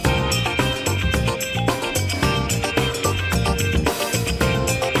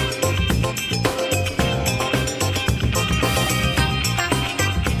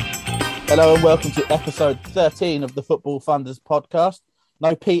Hello and welcome to episode 13 of the Football Funders podcast.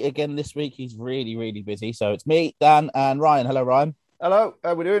 No Pete again this week. He's really busy. So it's me, Dan, and Ryan. Hello, Ryan. Hello,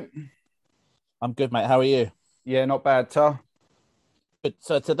 how we doing? I'm good, mate. How are you? Yeah, not bad, Tar. Good.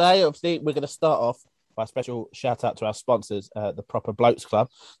 So today, obviously, we're going to start off by a special shout out to our sponsors, the Proper Blokes Club.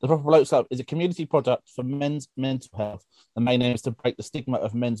 The Proper Blokes Club is a community product for men's mental health. The main aim is to break the stigma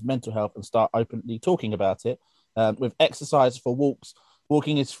of men's mental health and start openly talking about it. With exercise for walks.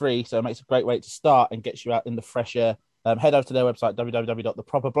 Walking is free, so it makes a great way to start and gets you out in the fresh air. Head over to their website,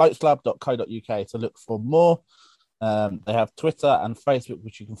 www.theproperblokesclub.co.uk to look for more. They have Twitter and Facebook,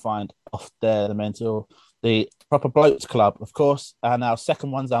 which you can find off there, the Proper Blokes Club, of course. And our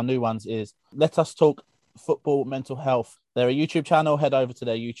second ones, our new ones, is Let Us Talk Football Mental Health. They're a YouTube channel. Head over to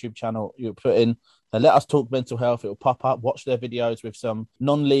their YouTube channel. You put in Let Us Talk Mental Health. It will pop up. Watch their videos with some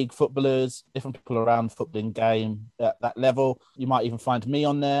non-league footballers, different people around the footballing game at that level. You might even find me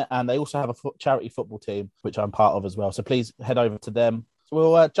on there. And they also have a charity football team, which I'm part of as well. So please head over to them.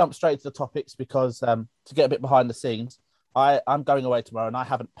 We'll jump straight to the topics because to get a bit behind the scenes, I'm going away tomorrow and I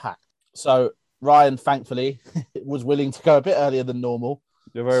haven't packed. So Ryan, thankfully, was willing to go a bit earlier than normal.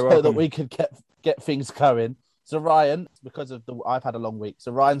 You're very welcome. So that we could get things going. So Ryan, because of I've had a long week,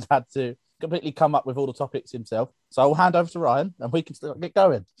 so Ryan's had to completely come up with all the topics himself. So I'll hand over to Ryan and we can get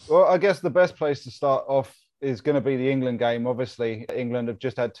going. Well, I guess the best place to start off is going to be the England game. Obviously, England have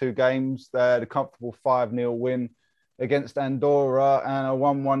just had two games. They had a comfortable 5-0 win against Andorra and a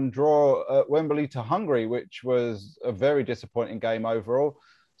 1-1 draw at Wembley to Hungary, which was a very disappointing game overall.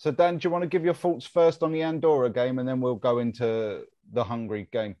 So Dan, do you want to give your thoughts first on the Andorra game and then we'll go into the Hungary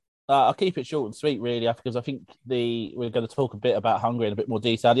game? I'll keep it short and sweet, really, because I think we're going to talk a bit about Hungary in a bit more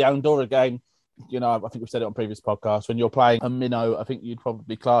detail. The Andorra game, I think we've said it on previous podcasts. When you're playing a minnow, I think you'd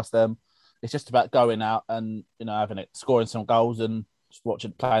probably class them. It's just about going out and having it, scoring some goals and just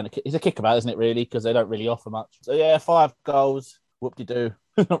watching playing. It's a kickabout, isn't it? Really, because they don't really offer much. So yeah, 5 goals, whoop-de-doo.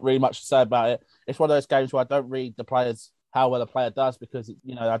 Not really much to say about it. It's one of those games where I don't read the players how well a player does because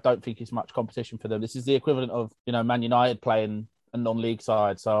I don't think it's much competition for them. This is the equivalent of Man United playing a non-league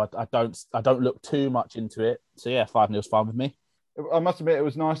side, so I don't look too much into it. So yeah, 5-0 is fine with me. I must admit, it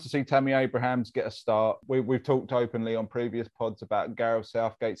was nice to see Tammy Abrahams get a start. We've talked openly on previous pods about Gareth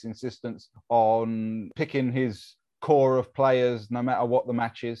Southgate's insistence on picking his core of players no matter what the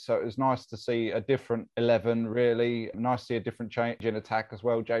match is. So it was nice to see a different 11, really. Nice to see a different change in attack as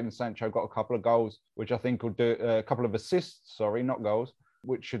well. Jadon Sancho got a couple of goals, which I think will do a couple of assists, not goals,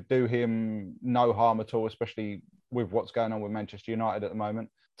 which should do him no harm at all, especially with what's going on with Manchester United at the moment.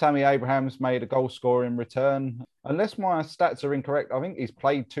 Tammy Abrahams made a goal scorer in return. Unless my stats are incorrect, I think he's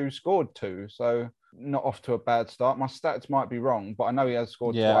played 2, scored 2. So not off to a bad start. My stats might be wrong, but I know he has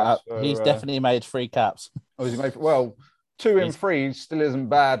scored twice. He's definitely made 3 caps. Oh, has he made? Well, 2 in 3 still isn't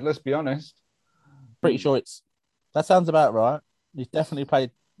bad, let's be honest. Pretty sure that sounds about right. He's definitely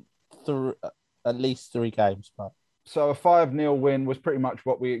played at least 3 games. But so a 5-0 win was pretty much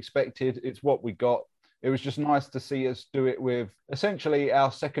what we expected. It's what we got. It was just nice to see us do it with essentially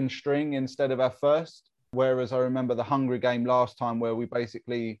our second string instead of our first. Whereas I remember the Hungary game last time where we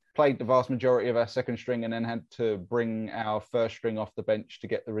basically played the vast majority of our second string and then had to bring our first string off the bench to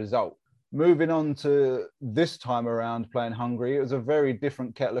get the result. Moving on to this time around playing Hungary, it was a very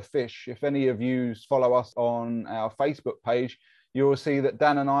different kettle of fish. If any of you follow us on our Facebook page, you will see that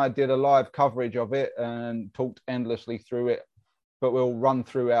Dan and I did a live coverage of it and talked endlessly through it. But we'll run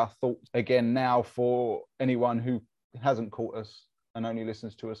through our thoughts again now for anyone who hasn't caught us and only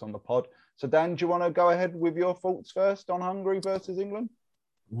listens to us on the pod. So, Dan, do you want to go ahead with your thoughts first on Hungary versus England?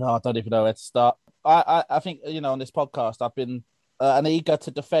 No, I don't even know where to start. I think, on this podcast, I've been an eager to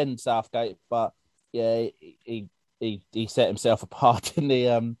defend Southgate, but yeah, he set himself apart in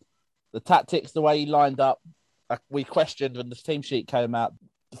the tactics, the way he lined up. We questioned when the team sheet came out.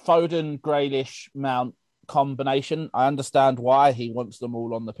 The Foden, Grealish, Mount combination. I understand why he wants them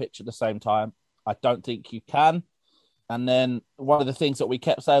all on the pitch at the same time. I don't think you can. And then one of the things that we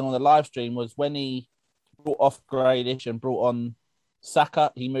kept saying on the live stream was when he brought off Grealish and brought on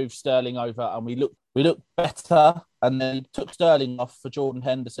Saka, he moved Sterling over and we looked better. And then he took Sterling off for Jordan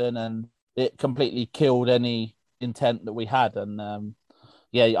Henderson and it completely killed any intent that we had. And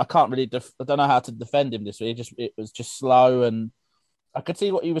I can't really, I don't know how to defend him this week. It was just slow and I could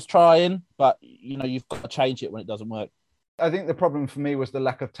see what he was trying, but, you've got to change it when it doesn't work. I think the problem for me was the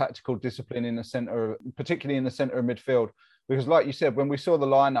lack of tactical discipline in the centre, particularly in the centre of midfield. Because like you said, when we saw the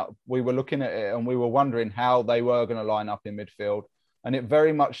lineup, we were looking at it and we were wondering how they were going to line up in midfield. And it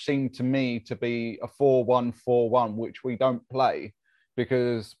very much seemed to me to be a 4-1-4-1, which we don't play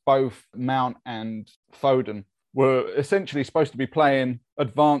because both Mount and Foden were essentially supposed to be playing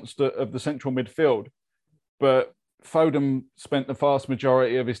advanced of the central midfield. But Foden spent the vast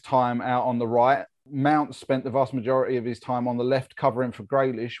majority of his time out on the right. Mount spent the vast majority of his time on the left covering for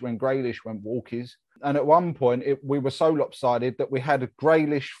Grealish when Grealish went walkies. And at one point, we were so lopsided that we had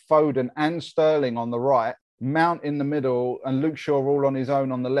Grealish, Foden and Sterling on the right, Mount in the middle and Luke Shaw all on his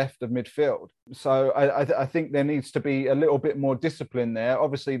own on the left of midfield. So I think there needs to be a little bit more discipline there.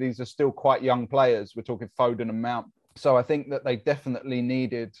 Obviously, these are still quite young players. We're talking Foden and Mount. So I think that they definitely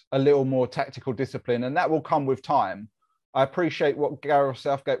needed a little more tactical discipline, and that will come with time. I appreciate what Gareth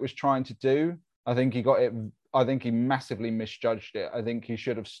Southgate was trying to do. I think he got it. I think he massively misjudged it. I think he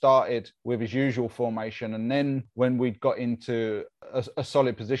should have started with his usual formation. And then when we'd got into a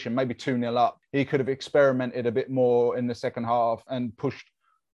solid position, maybe 2-0 up, he could have experimented a bit more in the second half and pushed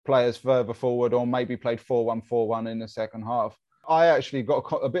players further forward, or maybe played 4-1-4-1 in the second half. I actually got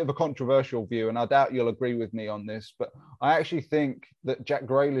a bit of a controversial view, and I doubt you'll agree with me on this, but I actually think that Jack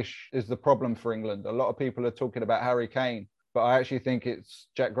Grealish is the problem for England. A lot of people are talking about Harry Kane, but I actually think it's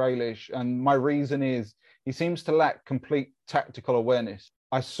Jack Grealish. And my reason is he seems to lack complete tactical awareness.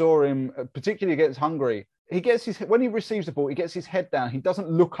 I saw him, particularly against Hungary. When he receives the ball, he gets his head down. He doesn't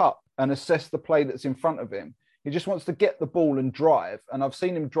look up and assess the play that's in front of him. He just wants to get the ball and drive. And I've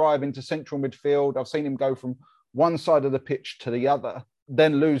seen him drive into central midfield. I've seen him go from one side of the pitch to the other,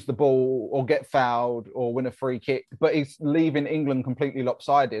 then lose the ball or get fouled or win a free kick. But he's leaving England completely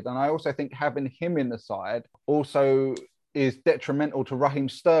lopsided. And I also think having him in the side also is detrimental to Raheem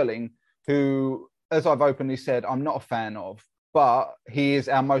Sterling, who, as I've openly said, I'm not a fan of, but he is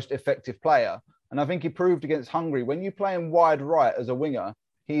our most effective player. And I think he proved against Hungary, when you play him wide right as a winger,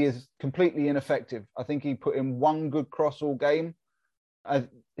 he is completely ineffective. I think he put in one good cross all game.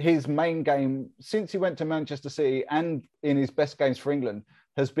 His main game since he went to Manchester City and in his best games for England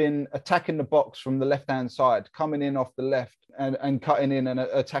has been attacking the box from the left-hand side, coming in off the left and cutting in and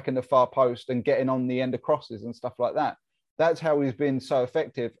attacking the far post and getting on the end of crosses and stuff like that. That's how he's been so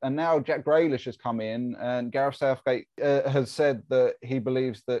effective. And now Jack Grealish has come in, and Gareth Southgate has said that he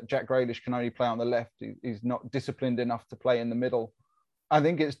believes that Jack Grealish can only play on the left. He's not disciplined enough to play in the middle. I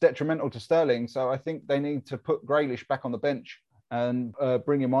think it's detrimental to Sterling. So I think they need to put Grealish back on the bench and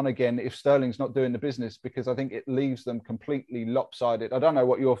bring him on again if Sterling's not doing the business, because I think it leaves them completely lopsided. I don't know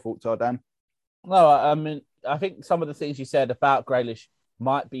what your thoughts are, Dan. No, I mean, I think some of the things you said about Grealish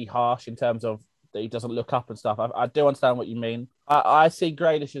might be harsh in terms of that he doesn't look up and stuff. I do understand what you mean. I see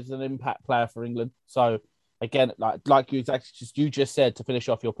Grealish as an impact player for England. So again, like you just said, to finish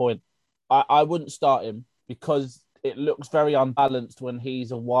off your point, I wouldn't start him because it looks very unbalanced when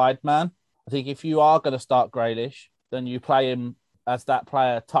he's a wide man. I think if you are going to start Grealish, then you play him as that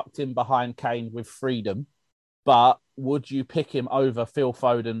player tucked in behind Kane with freedom. But would you pick him over Phil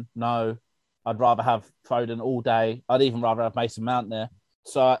Foden? No, I'd rather have Foden all day. I'd even rather have Mason Mount there.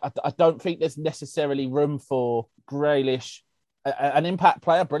 So I don't think there's necessarily room for Grealish, an impact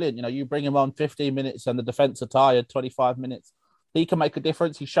player. Brilliant. You know, you bring him on 15 minutes and the defence are tired, 25 minutes. He can make a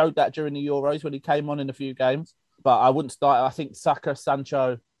difference. He showed that during the Euros when he came on in a few games. But I wouldn't start. I think Saka,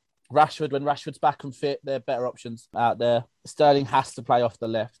 Sancho, Rashford, when Rashford's back and fit, they're better options out there. Sterling has to play off the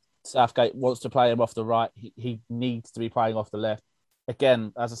left. Southgate wants to play him off the right. He needs to be playing off the left.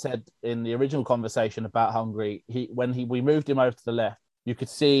 Again, as I said in the original conversation about Hungary, we moved him over to the left, you could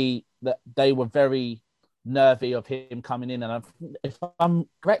see that they were very nervy of him coming in. And if I'm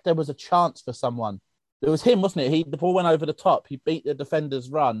correct, there was a chance for someone. It was him, wasn't it? The ball went over the top. He beat the defender's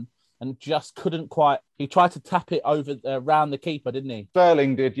run and just couldn't quite. He tried to tap it over around the keeper, didn't he?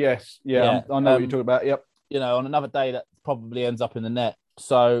 Sterling did, yes. Yeah. I know what you're talking about. Yep. You know, on another day that probably ends up in the net.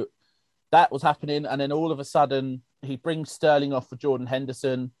 So that was happening. And then all of a sudden, he brings Sterling off for Jordan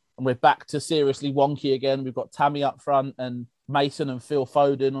Henderson. And we're back to seriously wonky again. We've got Tammy up front and Mason and Phil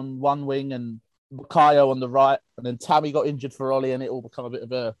Foden on one wing and Bukayo on the right. And then Tammy got injured for Ollie and it all became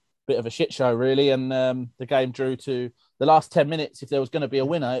a bit of a shit show, really. And the game drew to the last 10 minutes. If there was going to be a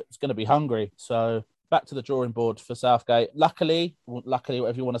winner, it was going to be Hungary. So back to the drawing board for Southgate. Luckily,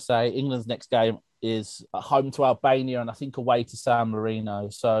 whatever you want to say, England's next game is at home to Albania and I think away to San Marino.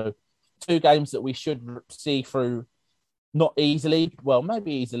 So 2 games that we should see through not easily. Well,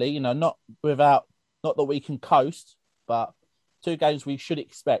 maybe easily, you know, not that we can coast, but 2 games we should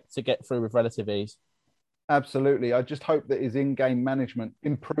expect to get through with relative ease. Absolutely. I just hope that his in-game management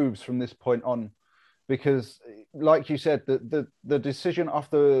improves from this point on, because like you said, the decision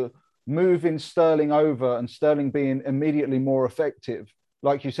after moving Sterling over and Sterling being immediately more effective,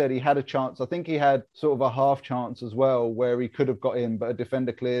 like you said, he had a chance. I think he had sort of a half chance as well where he could have got in, but a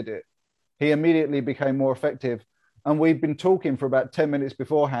defender cleared it. He immediately became more effective. And we've been talking for about 10 minutes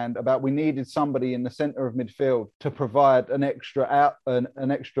beforehand about we needed somebody in the centre of midfield to provide an extra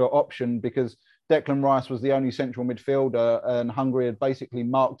option, because Declan Rice was the only central midfielder and Hungary had basically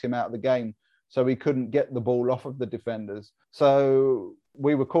marked him out of the game. So he couldn't get the ball off of the defenders. So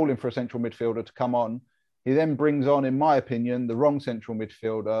we were calling for a central midfielder to come on. He then brings on, in my opinion, the wrong central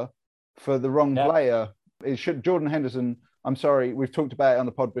midfielder for the wrong player. Jordan Henderson, I'm sorry, we've talked about it on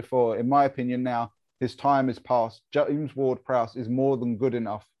the pod before. In my opinion now, his time is past. James Ward-Prowse is more than good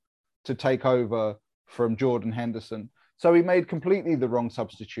enough to take over from Jordan Henderson. So he made completely the wrong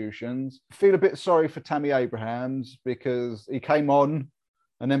substitutions. Feel a bit sorry for Tammy Abrahams because he came on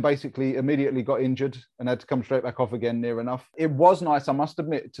and then basically immediately got injured and had to come straight back off again near enough. It was nice, I must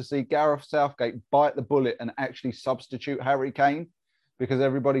admit, to see Gareth Southgate bite the bullet and actually substitute Harry Kane, because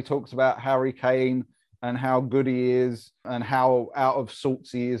everybody talks about Harry Kane and how good he is and how out of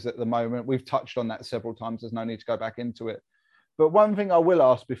sorts he is at the moment. We've touched on that several times. There's no need to go back into it. But one thing I will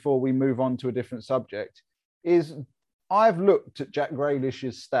ask before we move on to a different subject is I've looked at Jack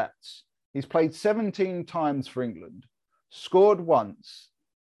Grealish's stats. He's played 17 times for England, scored once,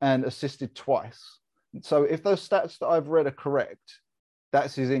 and assisted twice. So if those stats that I've read are correct,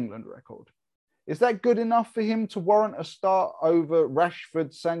 that's his England record. Is that good enough for him to warrant a start over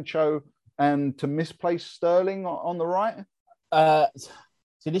Rashford, Sancho, and to misplace Sterling on the right?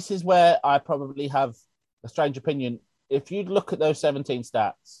 So this is where I probably have a strange opinion. If you look at those 17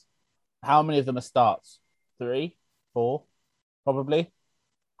 stats, how many of them are starts? 3, 4, probably.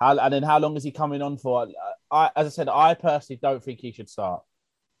 And then how long is he coming on for? As I said, I personally don't think he should start.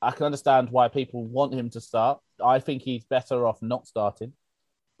 I can understand why people want him to start. I think he's better off not starting.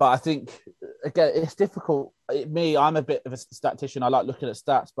 But I think, again, it's difficult. I'm a bit of a statistician. I like looking at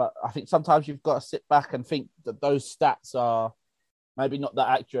stats, but I think sometimes you've got to sit back and think that those stats are maybe not that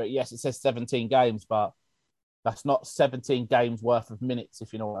accurate. Yes, it says 17 games, but that's not 17 games worth of minutes,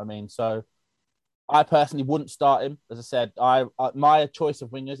 if you know what I mean. So I personally wouldn't start him. As I said, my choice of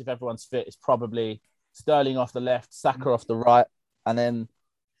wingers, if everyone's fit, is probably Sterling off the left, Saka off the right, and then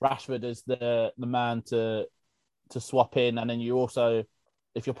Rashford is the man to swap in. And then you also,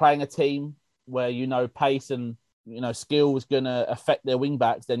 if you're playing a team where you know pace and skill is going to affect their wing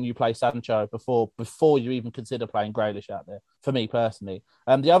backs, then you play Sancho before you even consider playing Grealish out there, for me personally.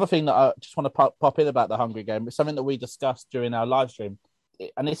 The other thing that I just want to pop in about the Hungary game is something that we discussed during our live stream.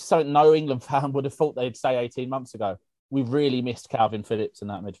 And this is something no England fan would have thought they'd say 18 months ago. We've really missed Calvin Phillips in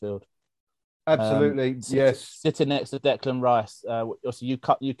that midfield. Absolutely, yes. Sitting next to Declan Rice. Also, you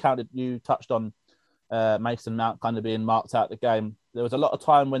touched on Mason Mount kind of being marked out the game. There was a lot of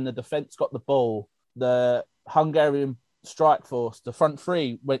time when the defence got the ball, the Hungarian strike force, the front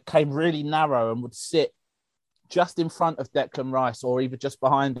three, came really narrow and would sit just in front of Declan Rice or even just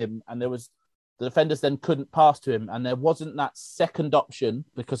behind him. And the defenders then couldn't pass to him. And there wasn't that second option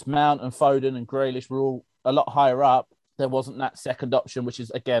because Mount and Foden and Grealish were all a lot higher up. There wasn't that second option, which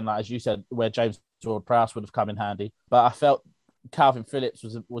is, again, like, as you said, where James Ward-Prowse would have come in handy. But I felt Calvin Phillips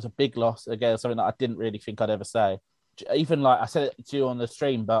was a big loss. Again, something that I didn't really think I'd ever say. Even like I said it to you on the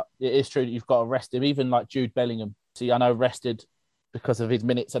stream, but it is true that you've got to rest him. Even like Jude Bellingham. See, I know rested because of his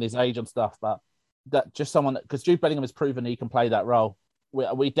minutes and his age and stuff, but that just someone, because Jude Bellingham has proven he can play that role.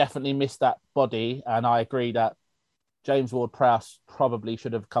 We definitely missed that body, and I agree that James Ward-Prowse probably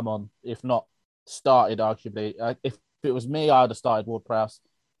should have come on, if not started, arguably. If it was me, I'd have started Ward-Prowse,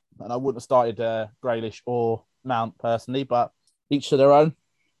 and I wouldn't have started Grealish or Mount personally, but each to their own.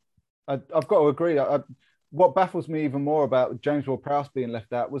 I've got to agree. What baffles me even more about James Ward-Prowse being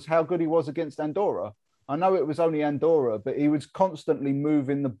left out was how good he was against Andorra. I know it was only Andorra, but he was constantly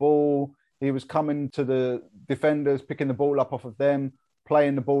moving the ball. He was coming to the defenders, picking the ball up off of them,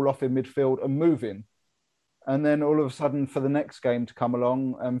 playing the ball off in midfield and moving. And then all of a sudden for the next game to come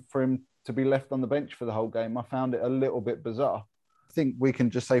along and for him to be left on the bench for the whole game, I found it a little bit bizarre. I think we can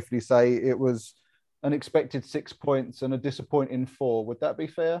just safely say it was an expected 6 points and a disappointing 4. Would that be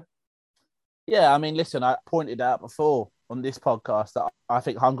fair? Yeah, I mean, listen, I pointed out before on this podcast that I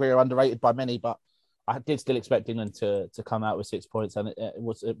think Hungary are underrated by many, but I did still expect England to come out with 6 points, and it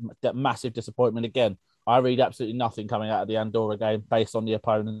was a massive disappointment again. I read absolutely nothing coming out of the Andorra game based on the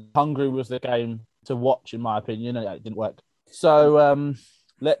opponent. Hungary was the game to watch, in my opinion, and it didn't work. So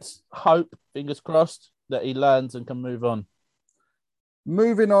let's hope, fingers crossed, that he learns and can move on.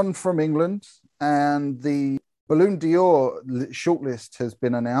 Moving on from England, and the Ballon d'Or shortlist has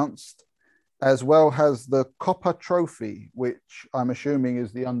been announced, as well as the Copa Trophy, which I'm assuming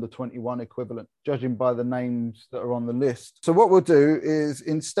is the under-21 equivalent, judging by the names that are on the list. So what we'll do is,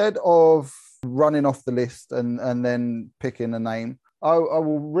 instead of running off the list and then picking a name, I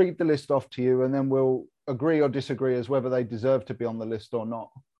will read the list off to you, and then we'll agree or disagree as whether they deserve to be on the list or not.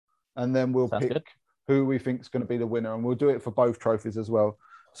 And then we'll Sounds pick good. who we think is going to be the winner. And we'll do it for both trophies as well.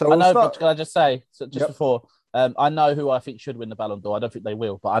 So I we'll know, start. but can I just say, so just Yep. before, I know who I think should win the Ballon d'Or. I don't think they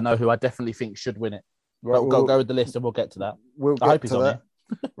will, but I know who I definitely think should win it. Right, But go with the list and we'll get to that. We'll I get hope he's to on that.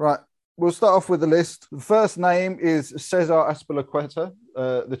 here. Right. We'll start off with the list. The first name is Cesar Azpilicueta,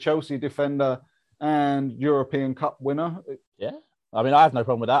 the Chelsea defender and European Cup winner. Yeah. I mean, I have no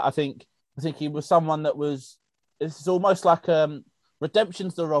problem with that. I think he was someone that was, this is almost like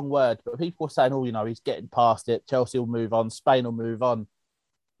redemption's the wrong word, but people were saying, oh, you know, he's getting past it. Chelsea will move on. Spain will move on.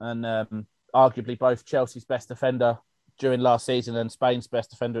 And arguably both Chelsea's best defender during last season and Spain's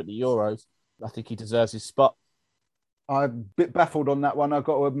best defender at the Euros. I think he deserves his spot. I'm a bit baffled on that one. I've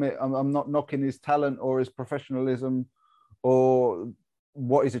got to admit, I'm not knocking his talent or his professionalism or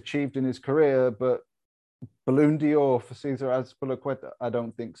what he's achieved in his career, but Ballon d'Or for Cesar Azpilicueta, I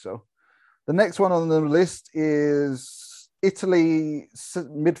don't think so. The next one on the list is Italy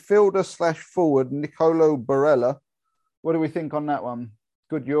midfielder / forward Nicolo Barella. What do we think on that one?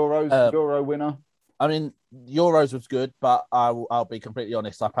 Good Euro winner. I mean, Euros was good, but I'll be completely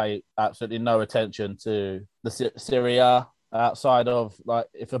honest. I pay absolutely no attention to the Serie A outside of like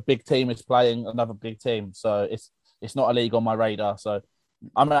if a big team is playing another big team. So it's not a league on my radar. So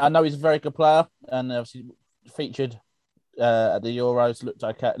I know he's a very good player and obviously featured at the Euros. Looked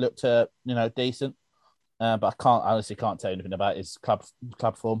okay, looked decent, but I honestly can't tell you anything about his club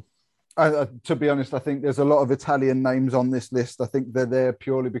form. To be honest, I think there's a lot of Italian names on this list. I think they're there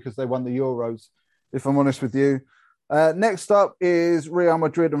purely because they won the Euros, if I'm honest with you. Next up is Real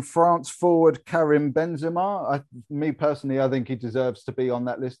Madrid and France forward Karim Benzema. Me personally, I think he deserves to be on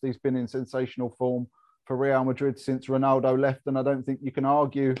that list. He's been in sensational form for Real Madrid since Ronaldo left, and I don't think you can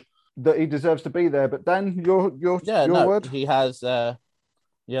argue that he deserves to be there. But Dan, your word? He has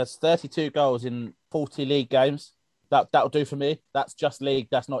 32 goals in 40 league games. That'll do for me. That's just league.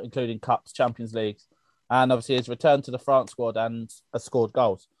 That's not including cups, Champions Leagues. And obviously his return to the France squad and has scored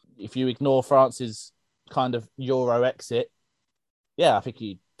goals. If you ignore France's kind of Euro exit, I think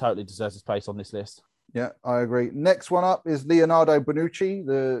he totally deserves his place on this list. Yeah, I agree. Next one up is Leonardo Bonucci,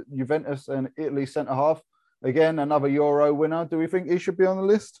 the Juventus and Italy centre-half. Again, another Euro winner. Do we think he should be on the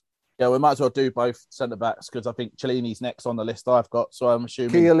list? Yeah, we might as well do both centre-backs because I think Chiellini's next on the list I've got. So I'm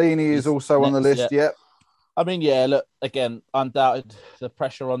assuming Chiellini is also on the list, yep. I mean, look, again, undoubted the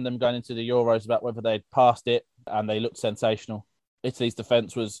pressure on them going into the Euros about whether they'd passed it, and they looked sensational. Italy's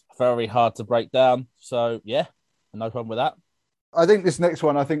defence was very hard to break down. So, no problem with that. I think this next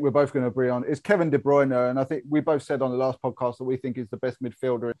one, I think we're both going to agree on, is Kevin De Bruyne. And I think we both said on the last podcast that we think he's the best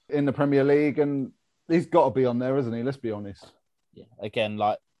midfielder in the Premier League. And he's got to be on there, isn't he? Let's be honest. Yeah, again,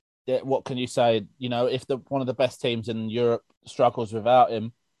 like, what can you say? You know, if one of the best teams in Europe struggles without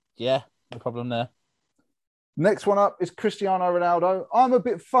him, no problem there. Next one up is Cristiano Ronaldo. I'm a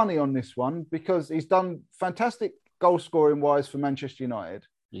bit funny on this one because he's done fantastic goal scoring wise for Manchester United.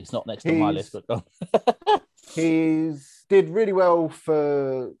 He's not next on my list, but he's did really well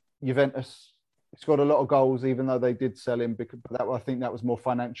for Juventus. He scored a lot of goals, even though they did sell him. Because I think that was more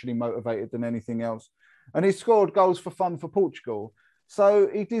financially motivated than anything else. And he scored goals for fun for Portugal. So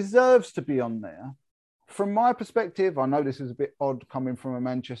he deserves to be on there. From my perspective, I know this is a bit odd coming from a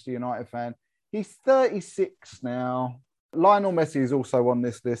Manchester United fan. He's 36 now. Lionel Messi is also on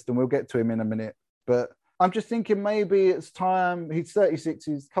this list, and we'll get to him in a minute. But I'm just thinking maybe it's time. He's 36.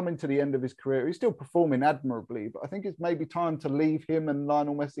 He's coming to the end of his career. He's still performing admirably, but I think it's maybe time to leave him and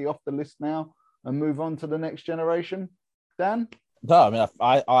Lionel Messi off the list now and move on to the next generation. Dan? No, I mean,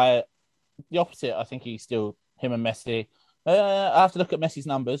 I the opposite. I think he's still him and Messi. I have to look at Messi's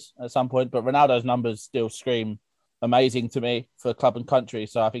numbers at some point, but Ronaldo's numbers still scream amazing to me for club and country.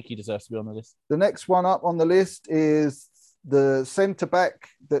 So I think he deserves to be on the list. The next one up on the list is the centre-back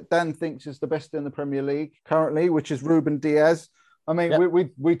that Dan thinks is the best in the Premier League currently, which is Ruben Diaz. I mean,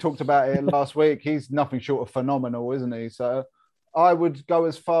 we talked about it last week. He's nothing short of phenomenal, isn't he? So I would go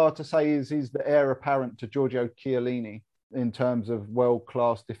as far to say he's the heir apparent to Giorgio Chiellini in terms of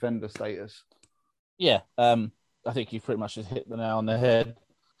world-class defender status. Yeah, I think you've pretty much just hit the nail on the head.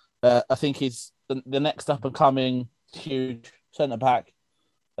 I think he's the next up-and-coming huge centre-back.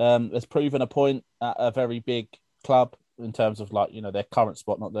 Has proven a point at a very big club in terms of their current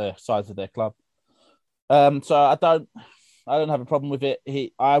spot, not the size of their club. So I don't have a problem with it.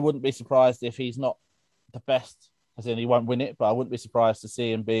 I wouldn't be surprised if he's not the best, as in he won't win it, but I wouldn't be surprised to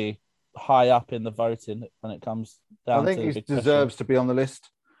see him be high up in the voting when it comes down to. I think he deserves to be on the list.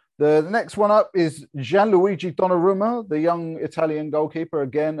 The next one up is Gianluigi Donnarumma, the young Italian goalkeeper.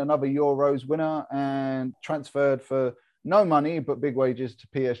 Again, another Euros winner and transferred for No money, but big wages to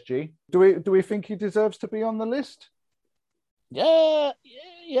PSG. Do we think he deserves to be on the list? Yeah.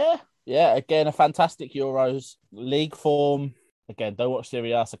 Again, a fantastic Euros league form. Again, don't watch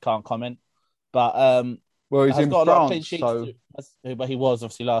Serie A, so can't comment. But Well, he's has in got a lot of clean France, sheets. so But he was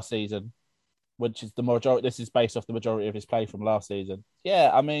obviously last season, which is the majority. This is based off the majority of his play from last season.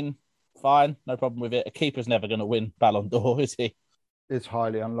 Yeah, I mean, fine, no problem with it. A keeper's never going to win Ballon d'Or, is he? it's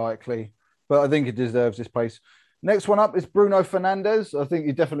highly unlikely. But I think he deserves this place. Next one up is Bruno Fernandes. I think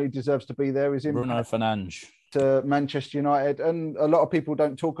he definitely deserves to be there. He's in Bruno Fernandes to Manchester United, and a lot of people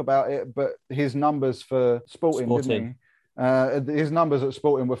don't talk about it, but his numbers for Sporting. Didn't he? His numbers at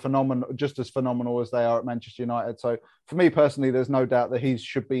Sporting were phenomenal, just as phenomenal as they are at Manchester United. So for me personally, there's no doubt that he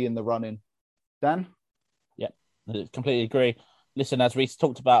should be in the running. Dan? Yeah, I completely agree. Listen, as we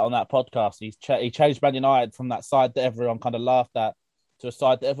talked about on that podcast, he changed Man United from that side that everyone kind of laughed at to a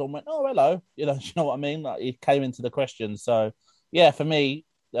side that everyone went, oh, hello. You know what I mean? Like, he came into the question. So, yeah, for me,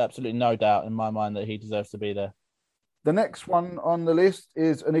 absolutely no doubt in my mind that he deserves to be there. The next one on the list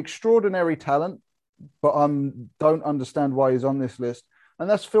is an extraordinary talent, but I don't understand why he's on this list. And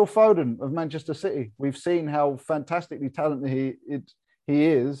that's Phil Foden of Manchester City. We've seen how fantastically talented he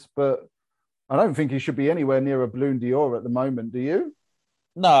is, but I don't think he should be anywhere near a Ballon d'Or at the moment. Do you?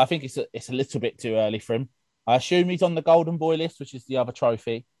 No, I think it's a little bit too early for him. I assume he's on the Golden Boy list, which is the other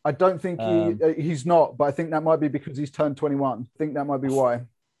trophy. I don't think he's not, but I think that might be because he's turned 21. I think that might be why.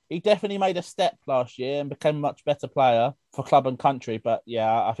 He definitely made a step last year and became a much better player for club and country. But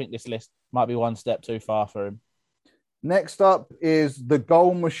yeah, I think this list might be one step too far for him. Next up is the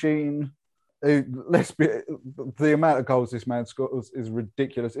goal machine. The amount of goals this man scores is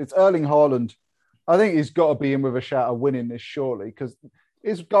ridiculous. It's Erling Haaland. I think he's got to be in with a shout of winning this, surely, because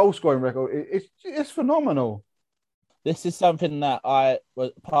his goal scoring record it's phenomenal. This is something that I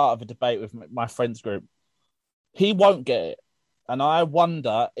was part of a debate with my friends group. He won't get it. And I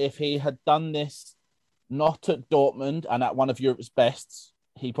wonder if he had done this not at Dortmund and at one of Europe's bests,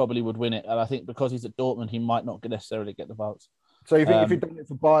 he probably would win it. And I think because he's at Dortmund, he might not necessarily get the votes. So you think if he'd done it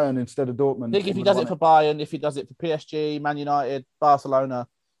for Bayern instead of Dortmund? I think if he does it for Bayern, if he does it for PSG, Man United, Barcelona,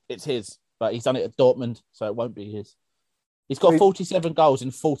 it's his. But he's done it at Dortmund, so it won't be his. He's got 47 goals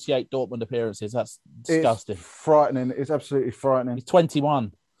in 48 Dortmund appearances. That's disgusting. It's frightening. It's absolutely frightening. He's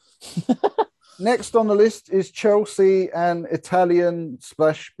 21. Next on the list is Chelsea and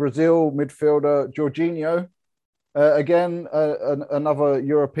Italian/Brazil midfielder Jorginho. Again, another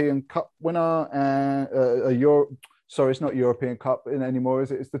European Cup winner and it's not European Cup anymore,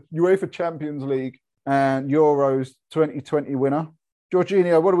 is it? It's the UEFA Champions League and Euros 2020 winner.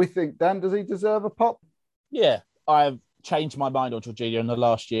 Jorginho, what do we think? Dan, does he deserve a pop? Yeah, I've changed my mind on Jorginho in the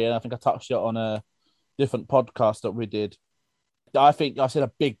last year. I think I touched it on a different podcast that we did. I think I've seen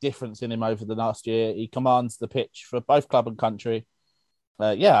a big difference in him over the last year. He commands the pitch for both club and country.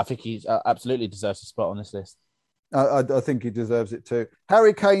 I think he absolutely deserves a spot on this list. I think he deserves it too.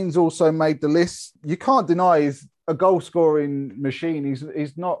 Harry Kane's also made the list. You can't deny he's a goal scoring machine.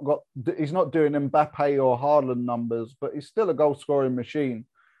 He's not doing Mbappe or Haaland numbers, but he's still a goal scoring machine.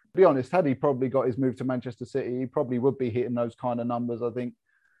 To be honest, had he probably got his move to Manchester City, he probably would be hitting those kind of numbers, I think.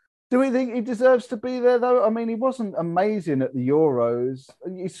 Do we think he deserves to be there, though? I mean, he wasn't amazing at the Euros.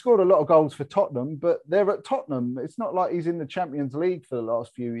 He scored a lot of goals for Tottenham, but they're at Tottenham. It's not like he's in the Champions League for the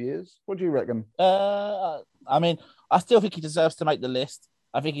last few years. What do you reckon? I mean, I still think he deserves to make the list.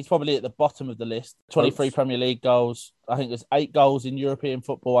 I think he's probably at the bottom of the list. 23 Premier League goals. I think there's 8 goals in European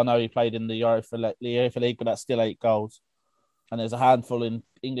football. I know he played in the UEFA League, but that's still 8 goals. And there's a handful in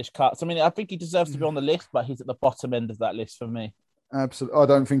English Cups. I mean, I think he deserves to be on the list, but he's at the bottom end of that list for me. Absolutely. I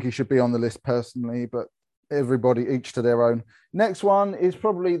don't think he should be on the list personally, but everybody each to their own. Next one is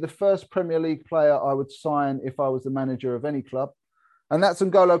probably the first Premier League player I would sign if I was the manager of any club. And that's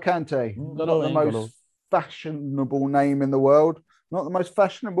N'Golo Kante. Not the most fashionable name in the world, not the most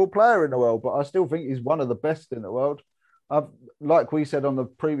fashionable player in the world, but I still think he's one of the best in the world. Like we said on the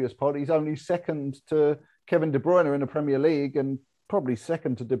previous pod, he's only second to Kevin De Bruyne in the Premier League and probably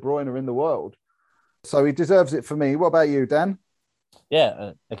second to De Bruyne in the world. So he deserves it for me. What about you, Dan?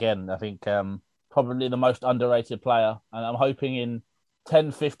 Yeah, again, I think probably the most underrated player. And I'm hoping in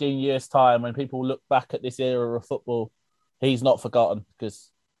 10, 15 years' time, when people look back at this era of football, he's not forgotten because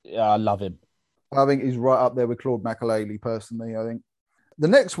I love him. I think he's right up there with Claude Makélélé, personally, I think. The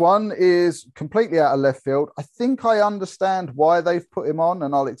next one is completely out of left field. I think I understand why they've put him on,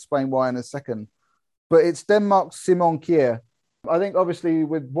 and I'll explain why in a second. But it's Denmark's Simon Kjær. I think obviously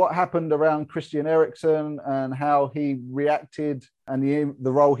with what happened around Christian Eriksen and how he reacted and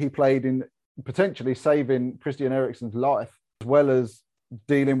the role he played in potentially saving Christian Eriksen's life, as well as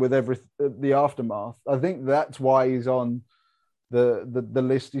dealing with the aftermath. I think that's why he's on the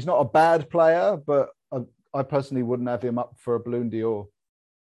list. He's not a bad player, but I personally wouldn't have him up for a Balloon d'Or.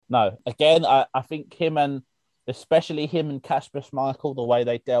 No, again, I think especially him and Kasper Schmeichel, the way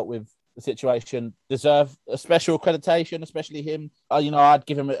they dealt with the situation, deserve a special accreditation, especially him. I'd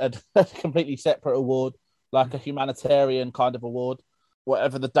give him a completely separate award, like a humanitarian kind of award,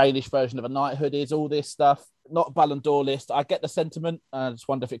 whatever the Danish version of a knighthood is, all this stuff. Not Ballon d'Or list. I get the sentiment. I just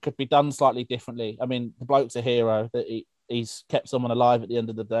wonder if it could be done slightly differently. I mean, the bloke's a hero, that he's kept someone alive at the end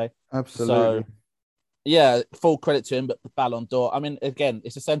of the day. Absolutely. So, yeah, full credit to him, but the Ballon d'Or, I mean, again,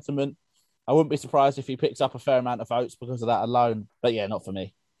 it's a sentiment. I wouldn't be surprised if he picks up a fair amount of votes because of that alone. But yeah, not for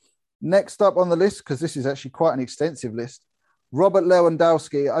me. Next up on the list, because this is actually quite an extensive list, Robert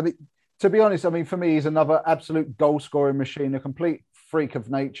Lewandowski. I mean, to be honest, for me, he's another absolute goal-scoring machine, a complete freak of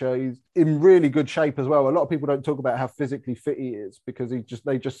nature. He's in really good shape as well. A lot of people don't talk about how physically fit he is because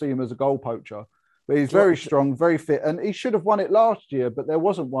they just see him as a goal poacher. But he's very strong, very fit, and he should have won it last year, but there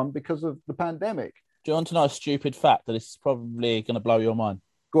wasn't one because of the pandemic. Do you want to know a stupid fact that is probably going to blow your mind?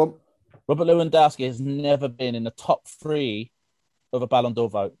 Go on. Robert Lewandowski has never been in the top 3 of a Ballon d'Or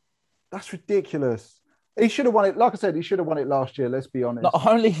vote. That's ridiculous. He should have won it. Like I said, he should have won it last year. Let's be honest. Not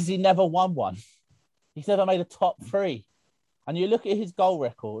only has he never won one, he's never made a top 3. And you look at his goal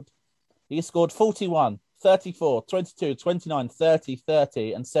record, he has scored 41, 34, 22, 29, 30,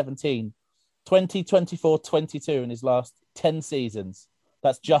 30, and 17. 20, 24, 22 in his last 10 seasons.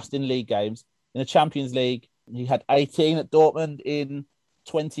 That's just in league games. In the Champions League, he had 18 at Dortmund in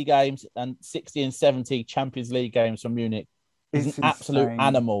 20 games and 60 and 70 Champions League games from Munich. He's an absolute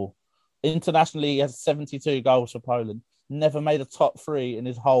animal. Internationally, he has 72 goals for Poland. Never made a top 3 in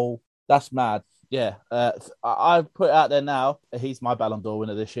his whole... That's mad. Yeah. I put it out there now. He's my Ballon d'Or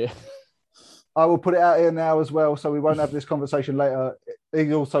winner this year. I will put it out here now as well, so we won't have this conversation later.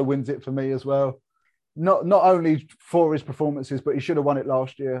 He also wins it for me as well. Not only for his performances, but he should have won it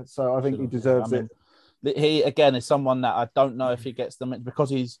last year. So I think he deserves it. He, again, is someone that I don't know if he gets them because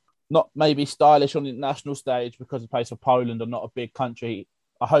he's not maybe stylish on the national stage because he plays for Poland or not a big country.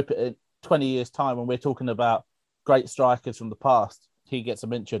 I hope in 20 years' time, when we're talking about great strikers from the past, he gets a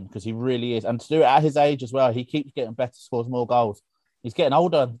mention because he really is. And to do it at his age as well, he keeps getting better, scores more goals. He's getting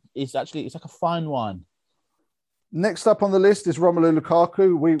older. It's like a fine wine. Next up on the list is Romelu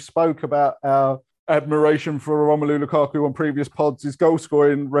Lukaku. We spoke about our admiration for Romelu Lukaku on previous pods. His goal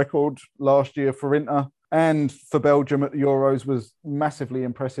scoring record last year for Inter and for Belgium at the Euros was massively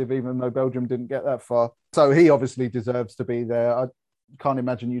impressive, even though Belgium didn't get that far. So he obviously deserves to be there. I can't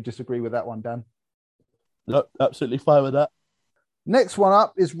imagine you disagree with that one, Dan. No, absolutely fine with that. Next one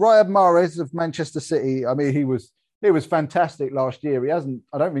up is Riyad Mahrez of Manchester City. I mean, he was fantastic last year.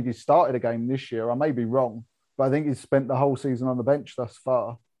 I don't think he started a game this year. I may be wrong, but I think he's spent the whole season on the bench thus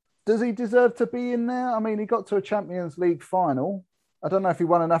far. Does he deserve to be in there? I mean, he got to a Champions League final. I don't know if he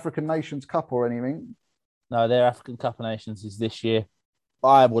won an African Nations Cup or anything. No, their African Cup of Nations is this year.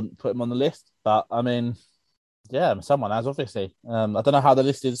 I wouldn't put him on the list, but I mean, yeah, someone has, obviously. I don't know how the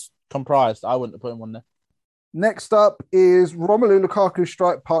list is comprised. I wouldn't have put him on there. Next up is Romelu Lukaku's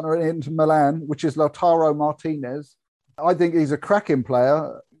strike partner at Inter Milan, which is Lautaro Martinez. I think he's a cracking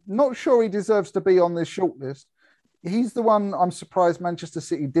player. Not sure he deserves to be on this shortlist. He's the one I'm surprised Manchester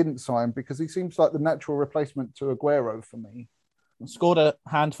City didn't sign because he seems like the natural replacement to Aguero for me. Scored a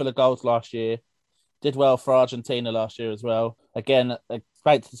handful of goals last year. Did well for Argentina last year as well. Again,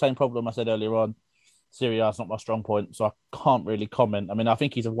 back to the same problem I said earlier on. Serie A is not my strong point, so I can't really comment. I mean, I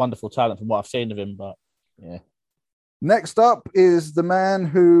think he's a wonderful talent from what I've seen of him, but yeah. Next up is the man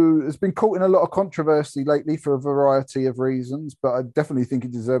who has been caught in a lot of controversy lately for a variety of reasons, but I definitely think he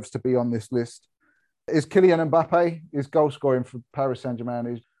deserves to be on this list. Is Kylian Mbappe. His goal scoring for Paris Saint-Germain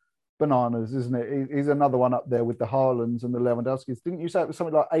is bananas, isn't it? He's another one up there with the Haalands and the Lewandowskis. Didn't you say it was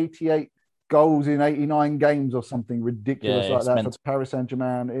something like 88 goals in 89 games or something ridiculous like that for Paris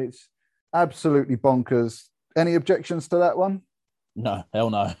Saint-Germain? It's absolutely bonkers. Any objections to that one? No, hell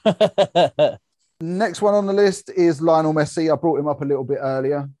no. Next one on the list is Lionel Messi. I brought him up a little bit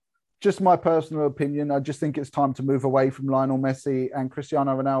earlier. Just my personal opinion. I just think it's time to move away from Lionel Messi and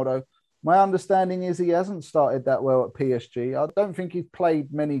Cristiano Ronaldo. My understanding is he hasn't started that well at PSG. I don't think he's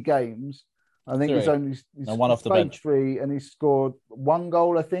played many games. I think he's one off the bench. 3 and he's scored 1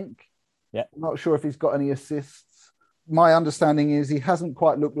 goal, I think. Yeah. I'm not sure if he's got any assists. My understanding is he hasn't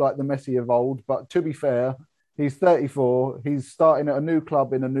quite looked like the Messi of old, but to be fair, he's 34. He's starting at a new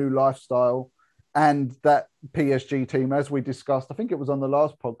club in a new lifestyle. And that PSG team, as we discussed, I think it was on the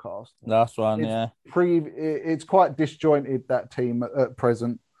last podcast. Last one, yeah. It's quite disjointed, that team at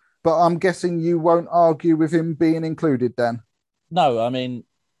present. But I'm guessing you won't argue with him being included, Dan. No, I mean,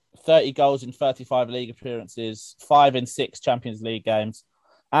 30 goals in 35 league appearances, 5 in 6 Champions League games.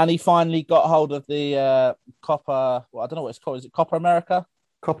 And he finally got hold of the Copa. Well, I don't know what it's called. Is it Copa America?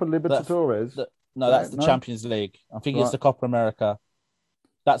 Copa Libertadores. No, that's the No? Champions League. I think it's Right. the Copa America.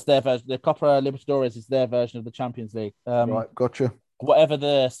 That's their version. The Copa Libertadores is their version of the Champions League. Right, gotcha. Whatever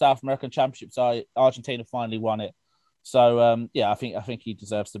the South American Championships are, Argentina finally won it. So I think he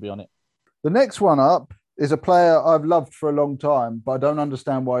deserves to be on it. The next one up is a player I've loved for a long time, but I don't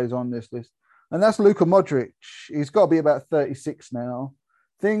understand why he's on this list. And that's Luka Modric. He's got to be about 36 now.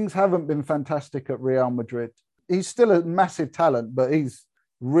 Things haven't been fantastic at Real Madrid. He's still a massive talent, but he's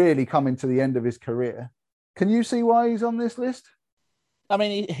really coming to the end of his career. Can you see why he's on this list? I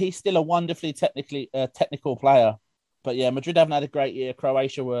mean, he's still a wonderfully technical player. But yeah, Madrid haven't had a great year.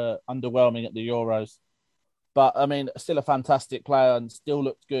 Croatia were underwhelming at the Euros. But I mean, still a fantastic player and still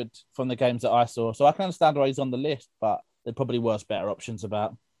looked good from the games that I saw. So I can understand why he's on the list, but there probably was better options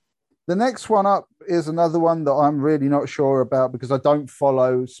about. The next one up is another one that I'm really not sure about because I don't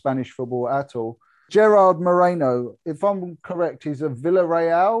follow Spanish football at all. Gerard Moreno, if I'm correct, he's a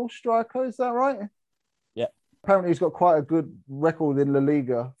Villarreal striker. Is that right? Yeah. Apparently, he's got quite a good record in La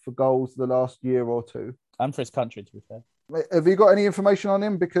Liga for goals the last year or two. And for his country, to be fair. Have you got any information on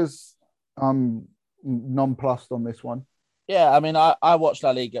him? Because I'm nonplussed on this one. Yeah, I mean, I watched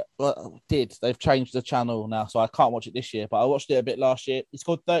La Liga. Well, they've changed the channel now, so I can't watch it this year. But I watched it a bit last year. He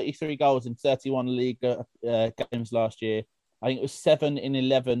scored 33 goals in 31 Liga games last year. I think it was 7 in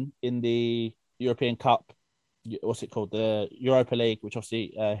 11 in the European Cup. What's it called? The Europa League, which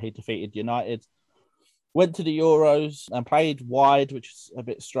obviously he defeated United. Went to the Euros and played wide, which is a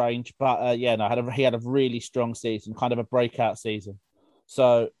bit strange. But he had a really strong season, kind of a breakout season.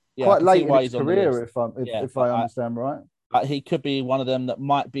 So yeah, quite late in his career, if I understand right. He could be one of them that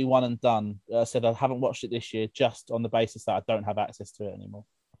might be one and done. I haven't watched it this year just on the basis that I don't have access to it anymore.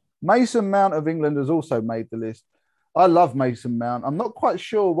 Mason Mount of England has also made the list. I love Mason Mount. I'm not quite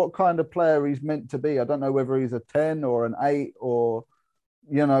sure what kind of player he's meant to be. I don't know whether he's a 10 or an 8 or,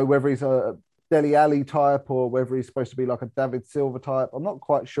 whether he's a Dele Alli type or whether he's supposed to be like a David Silva type. I'm not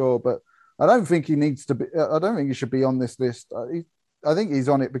quite sure, but I don't think he needs to be. I don't think he should be on this list. I think he's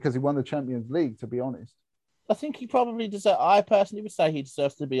on it because he won the Champions League, to be honest. I think he probably deserves. I personally would say he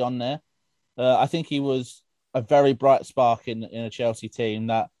deserves to be on there. I think he was a very bright spark in a Chelsea team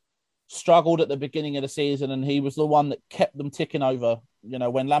that struggled at the beginning of the season, and he was the one that kept them ticking over.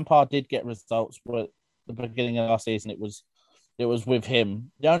 When Lampard did get results at the beginning of last season, it was with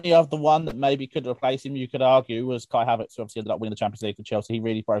him. The only other one that maybe could replace him, you could argue, was Kai Havertz, who obviously ended up winning the Champions League for Chelsea. He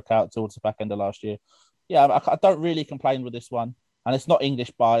really broke out towards the back end of last year. Yeah, I don't really complain with this one. And it's not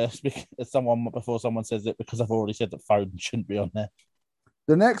English bias because someone says it, because I've already said that Foden shouldn't be on there.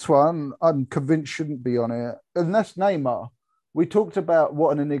 The next one I'm convinced shouldn't be on it, and that's Neymar. We talked about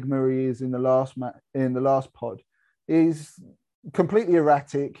what an enigma he is in the last pod. He's completely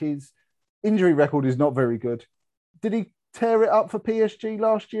erratic. His injury record is not very good. Did he tear it up for PSG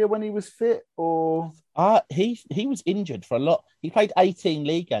last year when he was fit, or he was injured for a lot? He played 18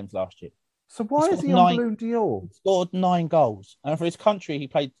 league games last year. So why is he on Ballon d'Or? Scored 9 goals. And for his country, he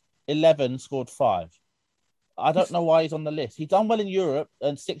played 11, scored 5. I don't know why he's on the list. He's done well in Europe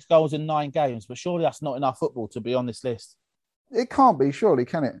and 6 goals in 9 games, but surely that's not enough football to be on this list. It can't be, surely,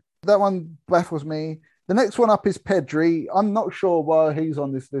 can it? That one baffles me. The next one up is Pedri. I'm not sure why he's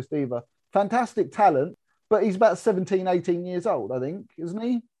on this list either. Fantastic talent, but he's about 17, 18 years old, I think, isn't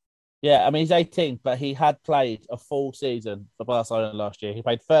he? Yeah, I mean, he's 18, but he had played a full season for Barcelona last year. He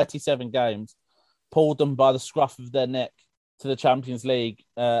played 37 games, pulled them by the scruff of their neck to the Champions League,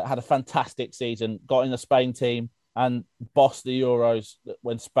 had a fantastic season, got in the Spain team and bossed the Euros.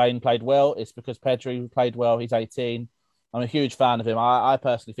 When Spain played well, it's because Pedri played well. He's 18. I'm a huge fan of him. I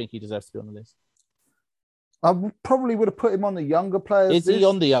personally think he deserves to be on the list. I probably would have put him on the younger players. Is he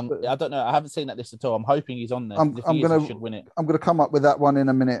on the young? I don't know. I haven't seen that list at all. I'm hoping he's on there. He should win it. I'm going to come up with that one in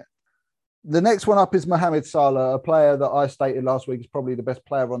a minute. The next one up is Mohamed Salah, a player that I stated last week is probably the best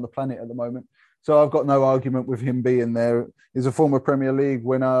player on the planet at the moment. So I've got no argument with him being there. He's a former Premier League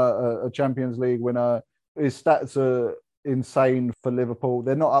winner, a Champions League winner. His stats are insane for Liverpool.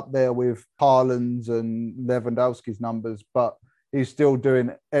 They're not up there with Haaland's and Lewandowski's numbers, but he's still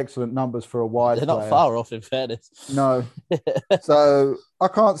doing excellent numbers for a wide player. They're not far off, in fairness. No. So I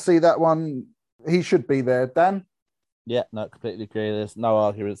can't see that one. He should be there. Dan? Yeah, no, completely agree. There's no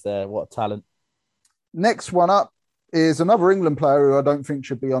arguments there. What a talent. Next one up is another England player who I don't think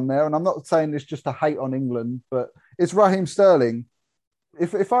should be on there. And I'm not saying this just to hate on England, but it's Raheem Sterling.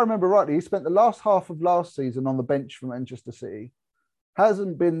 If I remember rightly, he spent the last half of last season on the bench for Manchester City.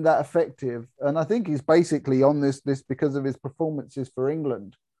 hasn't been that effective. And I think he's basically on this list because of his performances for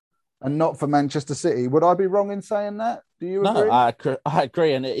England and not for Manchester City. Would I be wrong in saying that? Do you agree? No, I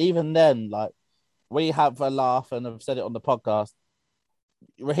agree. And even then, like, we have a laugh, and I've said it on the podcast.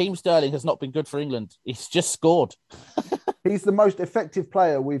 Raheem Sterling has not been good for England. He's just scored. He's the most effective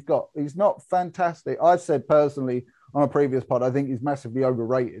player we've got. He's not fantastic. I've said personally on a previous pod, I think he's massively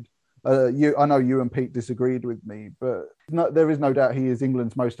overrated. I know you and Pete disagreed with me, but there is no doubt he is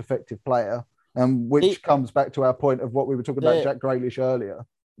England's most effective player, which comes back to our point of what we were talking about Jack Grealish earlier.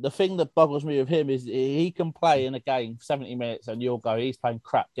 The thing that boggles me with him is he can play in a game 70 minutes and you'll go, he's playing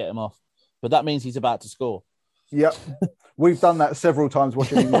crap, get him off. But that means he's about to score. Yep. We've done that several times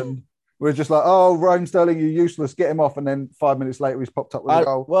watching England. We're just like, oh, Raheem Sterling, you're useless, get him off. And then 5 minutes later, he's popped up with a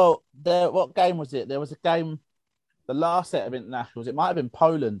goal. Well, what game was it? There was a game, the last set of internationals, it might have been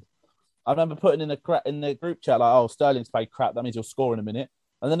Poland. I remember putting in the group chat, like, oh, Sterling's played crap, that means he'll score in a minute.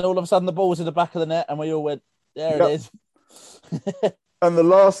 And then all of a sudden, the ball was in the back of the net, and we all went, there it is. And the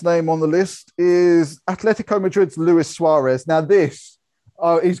last name on the list is Atletico Madrid's Luis Suarez. Now,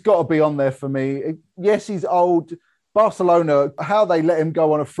 he's got to be on there for me. Yes, he's old. Barcelona, how they let him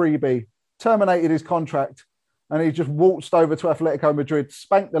go on a freebie, terminated his contract, and he just waltzed over to Atletico Madrid,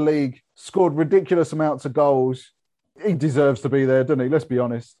 spanked the league, scored ridiculous amounts of goals. He deserves to be there, doesn't he? Let's be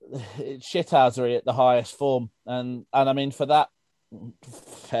honest. It's shithousery at the highest form. And I mean, for that,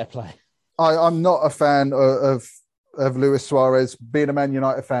 fair play. I'm not a fan of Luis Suarez. Being a Man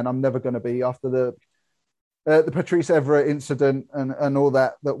United fan, I'm never going to be after the Patrice Evra incident and all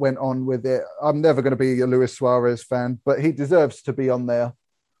that went on with it. I'm never going to be a Luis Suarez fan, but he deserves to be on there.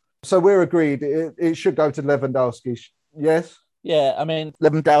 So we're agreed. It should go to Lewandowski. Yes? Yeah, I mean,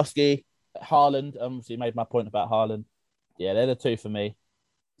 Lewandowski, Haaland, obviously made my point about Haaland. Yeah, they're the two for me.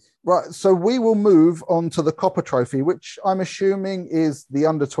 Right, so we will move on to the Copper Trophy, which I'm assuming is the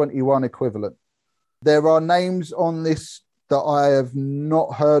under-21 equivalent. There are names on this that I have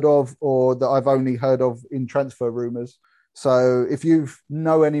not heard of or that I've only heard of in transfer rumours. So if you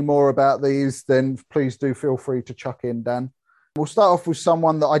know any more about these, then please do feel free to chuck in, Dan. We'll start off with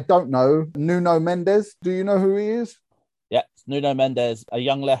someone that I don't know, Nuno Mendes. Do you know who he is? Yeah, Nuno Mendes, a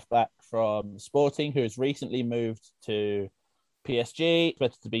young left-back from Sporting who has recently moved to PSG,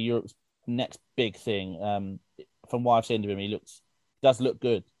 expected to be Europe's next big thing. From what I've seen of him, he does look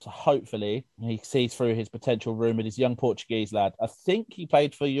good. So hopefully he sees through his potential room with his young Portuguese lad. I think he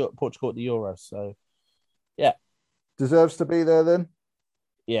played for Portugal at the Euros. So, yeah. Deserves to be there then?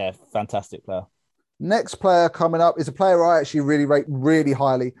 Yeah, fantastic player. Next player coming up is a player I actually really rate really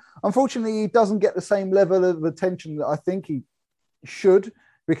highly. Unfortunately, he doesn't get the same level of attention that I think he should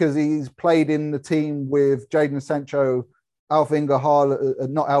because he's played in the team with Jadon Sancho, Alf-Inge Haaland,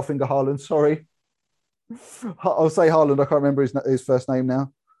 not Alf-Inge Haaland, sorry. I'll say Haaland, I can't remember his first name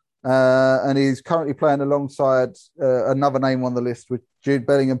now. And he's currently playing alongside another name on the list with Jude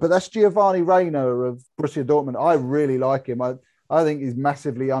Bellingham. But that's Giovanni Reina of Borussia Dortmund. I really like him. I think he's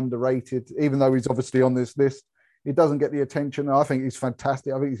massively underrated, even though he's obviously on this list. He doesn't get the attention. I think he's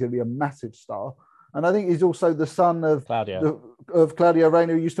fantastic. I think he's going to be a massive star. And I think he's also the son of Claudio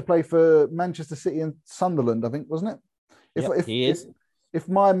Reina, who used to play for Manchester City and Sunderland, I think, wasn't it? He is. If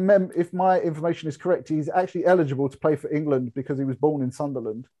my information is correct, he's actually eligible to play for England because he was born in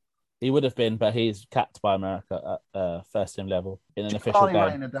Sunderland. He would have been, but he's capped by America at first team level in an official game.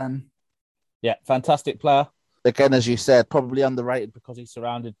 Reina, Dan. Yeah, fantastic player. Again, as you said, probably underrated because he's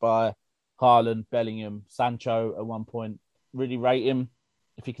surrounded by Haaland, Bellingham, Sancho at one point. Really rate him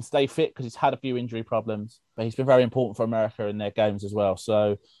if he can stay fit because he's had a few injury problems, but he's been very important for America in their games as well.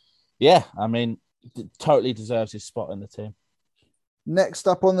 So, yeah, I mean, totally deserves his spot in the team. Next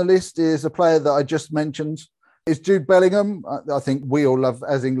up on the list is a player that I just mentioned. It's Jude Bellingham. I think we all love,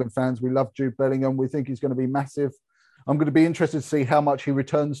 as England fans, we love Jude Bellingham. We think he's going to be massive. I'm going to be interested to see how much he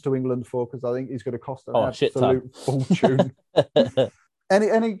returns to England for because I think he's going to cost an absolute fortune.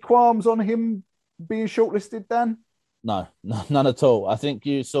 Any qualms on him being shortlisted, Dan? No, none at all. I think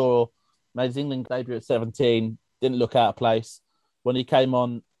you saw made his England debut at 17, didn't look out of place. When he came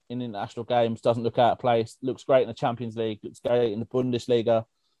on in international games, doesn't look out of place, looks great in the Champions League, looks great in the Bundesliga.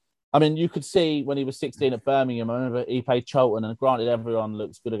 I mean, you could see when he was 16 at Birmingham, I remember he played Charlton, and granted, everyone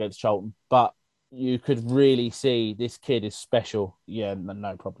looks good against Charlton, but you could really see this kid is special. Yeah,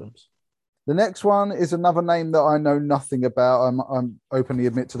 no problems. The next one is another name that I know nothing about. I'm openly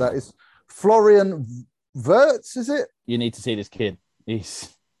admit to that. It's Florian Wirtz, is it? You need to see this kid.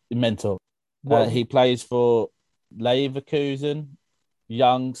 He's mental. He plays for Leverkusen.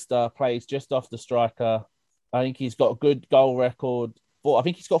 Youngster, plays just off the striker. I think he's got a good goal record. I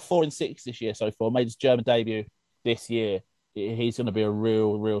think he's got 4 and 6 this year so far. Made his German debut this year. he's going to be a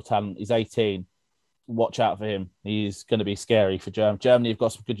real talent. He's 18. Watch out for him. He's going to be scary for Germany. Germany have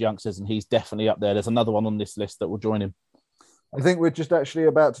got some good youngsters, and he's definitely up there. There's another one on this list that will join him. I think we're just actually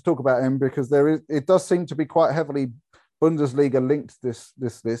about to talk about him because it does seem to be quite heavily Bundesliga linked, this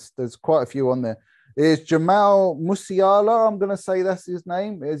list. There's quite a few on there. Is Jamal Musiala, I'm going to say that's his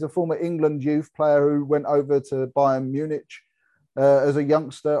name. He's a former England youth player who went over to Bayern Munich as a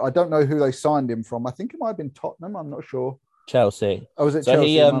youngster. I don't know who they signed him from. I think it might have been Tottenham. I'm not sure. Chelsea. Oh, was it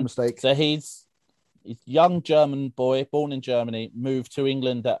Chelsea? My mistake. So he's a young German boy, born in Germany, moved to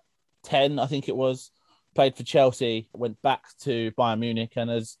England at 10, I think it was, played for Chelsea, went back to Bayern Munich and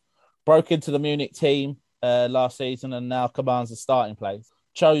has broke into the Munich team last season and now commands the starting place.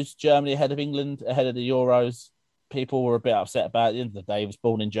 Chose Germany ahead of England, ahead of the Euros. People were a bit upset about it. At the end of the day, he was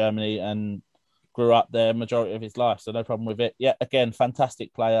born in Germany and grew up there majority of his life, so no problem with it. Yeah, again,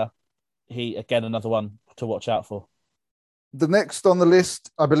 fantastic player. He, again, another one to watch out for. The next on the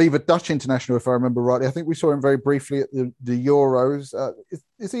list, I believe, a Dutch international, if I remember rightly. I think we saw him very briefly at the Euros.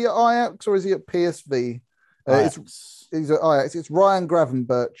 Is he at Ajax or is he at PSV? He's at Ajax. It's Ryan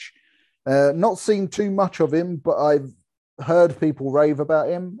Gravenberch. Not seen too much of him, but I've heard people rave about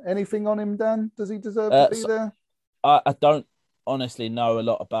him. Anything on him, Dan? Does he deserve to be there? I don't honestly know a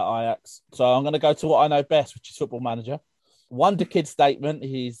lot about Ajax, so I'm going to go to what I know best, which is Football Manager. Wonder Kid statement.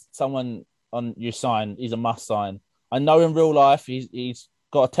 He's someone on you sign. He's a must sign. I know in real life he's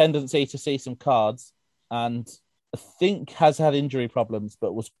got a tendency to see some cards, and I think has had injury problems,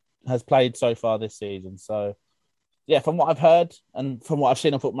 but has played so far this season. So, yeah, from what I've heard and from what I've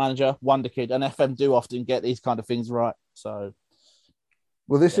seen on Football Manager, Wonder Kid, and FM do often get these kind of things right. So,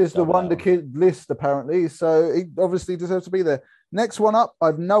 well, this is the Wonder Kid list, apparently. So he obviously deserves to be there. Next one up,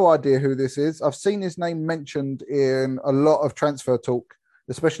 I've no idea who this is. I've seen his name mentioned in a lot of transfer talk,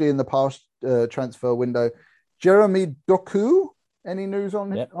 especially in the past transfer window. Jeremy Doku. Any news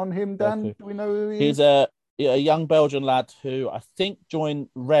on him, Dan? Doku. Do we know who he is? He's a young Belgian lad who I think joined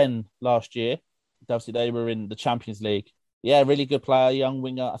Rennes last year. Obviously, they were in the Champions League. Yeah, really good player, young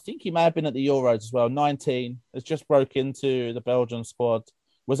winger. I think he may have been at the Euros as well. 19, has just broke into the Belgian squad.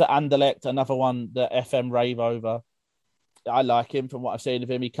 Was at Anderlecht, another one that FM rave over. I like him from what I've seen of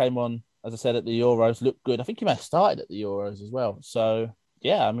him. He came on, as I said, at the Euros, looked good. I think he may have started at the Euros as well. So,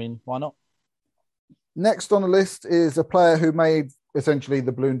 yeah, I mean, why not? Next on the list is a player who made essentially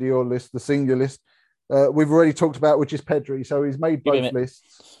the Ballon d'Or list, the senior list. We've already talked about, which is Pedri. So he's made both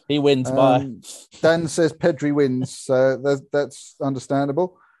lists. He wins by. Dan says Pedri wins. So that's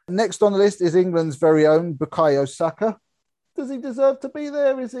understandable. Next on the list is England's very own Bukayo Saka. Does he deserve to be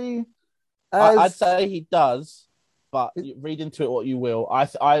there? Is he? I'd say he does, but read into it what you will.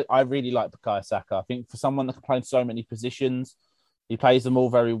 I really like Bukayo Saka. I think for someone that can play in so many positions, he plays them all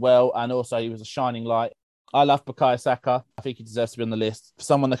very well, and also he was a shining light. I love Bukayo Saka. I think he deserves to be on the list. For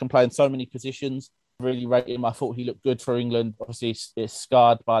someone that can play in so many positions, really rate him. I thought he looked good for England. Obviously, it's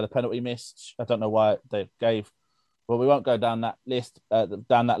scarred by the penalty miss. I don't know why they gave. Well, we won't go down that list,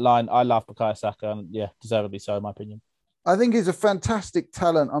 down that line. I love Bukayo Saka, and yeah, deservedly so, in my opinion. I think he's a fantastic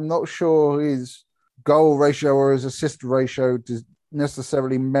talent. I'm not sure his goal ratio or his assist ratio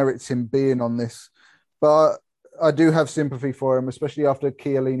necessarily merits him being on this, but I do have sympathy for him, especially after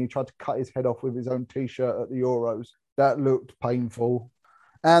Chiellini tried to cut his head off with his own T-shirt at the Euros. That looked painful.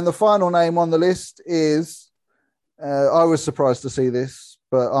 And the final name on the list is, I was surprised to see this,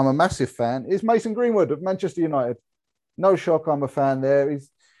 but I'm a massive fan, is Mason Greenwood of Manchester United. No shock, I'm a fan there.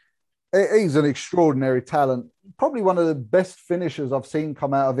 He's an extraordinary talent. Probably one of the best finishers I've seen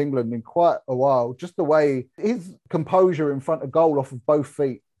come out of England in quite a while. Just the way his composure in front of goal off of both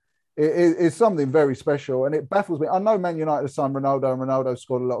feet is something very special. And it baffles me. I know Man United have signed Ronaldo, and Ronaldo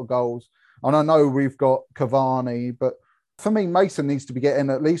scored a lot of goals. And I know we've got Cavani, but for me, Mason needs to be getting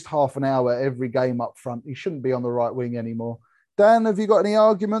at least half an hour every game up front. He shouldn't be on the right wing anymore. Dan, have you got any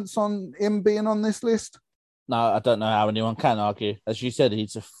arguments on him being on this list? No, I don't know how anyone can argue. As you said,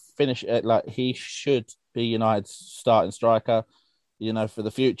 he's a finisher. Like, he should be United's starting striker, for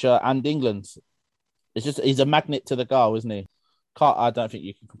the future, and England's. It's just he's a magnet to the goal, isn't he? I don't think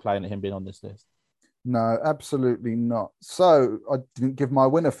you can complain at him being on this list. No, absolutely not. So I didn't give my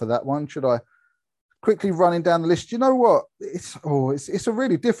winner for that one, should I? Quickly running down the list. You know what? It's a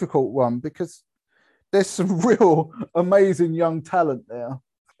really difficult one because there's some real amazing young talent there.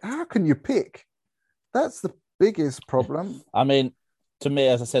 How can you pick? That's the biggest problem. I mean, to me,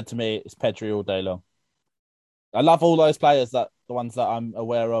 as I said, it's Pedri all day long. I love all those players, the ones that I'm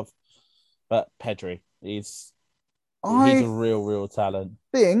aware of, but Pedri, he's a real talent.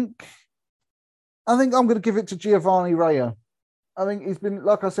 I think I'm going to give it to Giovanni Reyna. I think he's been,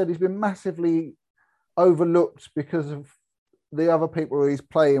 like I said, he's been massively overlooked because of the other people he's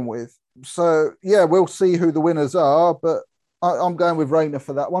playing with. So, yeah, we'll see who the winners are, but I'm going with Reina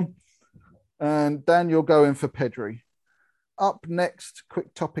for that one. And Dan, you're going for Pedri. Up next,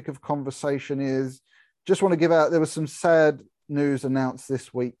 quick topic of conversation is, just want to give out, there was some sad news announced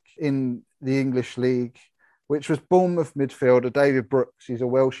this week in the English League, which was Bournemouth midfielder David Brooks, he's a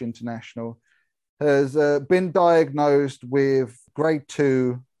Welsh international, has been diagnosed with grade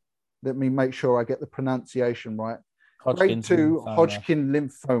 2, let me make sure I get the pronunciation right, grade 2 Hodgkin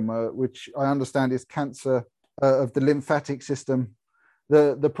lymphoma, which I understand is cancer of the lymphatic system.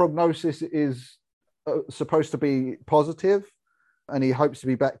 The prognosis is supposed to be positive, and he hopes to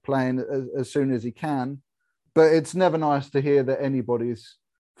be back playing as soon as he can. But it's never nice to hear that anybody's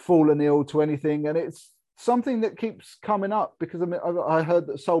fallen ill to anything. And it's something that keeps coming up, because I heard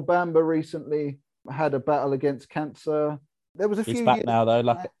that Sol Bamba recently had a battle against cancer. There was a few. He's back years now, though.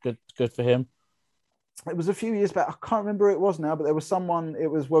 Like, good for him. It was a few years back. I can't remember who it was now, but there was someone, it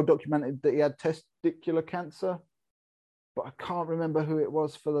was well documented that he had testicular cancer, but I can't remember who it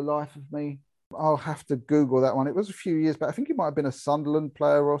was for the life of me. I'll have to Google that one. It was a few years back. I think he might have been a Sunderland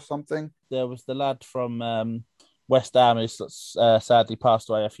player or something. There was the lad from West Ham who sadly passed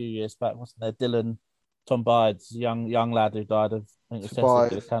away a few years back, wasn't there? Dylan Tombides, young lad who died of, I think it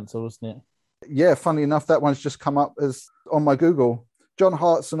was testicular cancer, wasn't it? Yeah, funny enough, that one's just come up as on my Google. John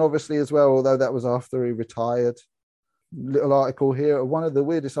Hartson, obviously, as well, although that was after he retired. Little article here, one of the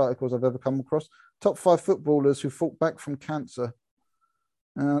weirdest articles I've ever come across. Top 5 footballers who fought back from cancer.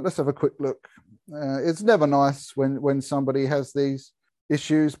 Let's have a quick look. It's never nice when somebody has these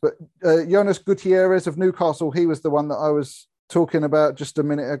issues, but Jonas Gutierrez of Newcastle, he was the one that I was talking about just a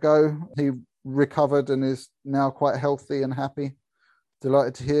minute ago. He recovered and is now quite healthy and happy.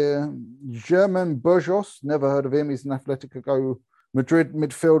 Delighted to hear. German Burgos, never heard of him. He's an Atletico Madrid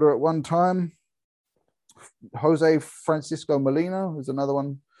midfielder at one time. Jose Francisco Molina is another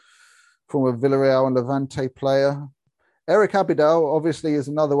one, former Villarreal and Levante player. Eric Abidal, obviously, is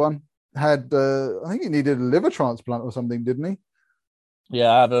another one. Had, I think he needed a liver transplant or something, didn't he?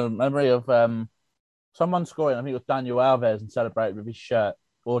 Yeah, I have a memory of someone scoring, I think it was Daniel Alves, and celebrated with his shirt.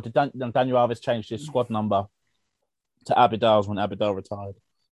 Or did Daniel Alves change his squad number to Abidal's when Abidal retired?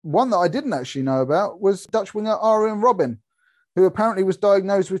 One that I didn't actually know about was Dutch winger Arjen Robben, who apparently was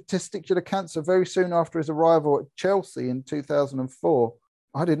diagnosed with testicular cancer very soon after his arrival at Chelsea in 2004.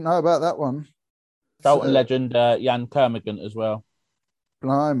 I didn't know about that one. Charlton legend Jan Kermorgant as well.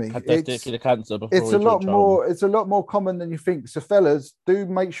 Blimey, had testicular cancer before. It's a lot more. It's a lot more common than you think. So, fellas, do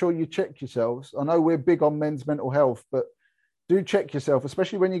make sure you check yourselves. I know we're big on men's mental health, but do check yourself,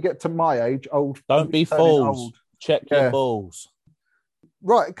 especially when you get to my age. Don't be fools. Check your balls.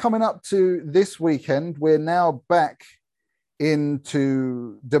 Right, coming up to this weekend, we're now back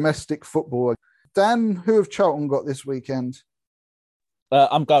into domestic football. Dan, who have Charlton got this weekend?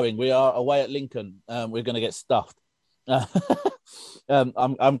 I'm going. We are away at Lincoln. We're going to get stuffed. I'm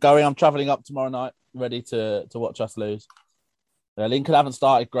going. I'm travelling up tomorrow night, ready to watch us lose. Lincoln haven't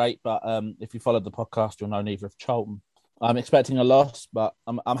started great, but if you followed the podcast, you'll know neither of Charlton. I'm expecting a loss, but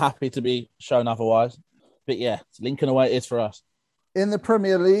I'm happy to be shown otherwise. But yeah, Lincoln away it is for us. In the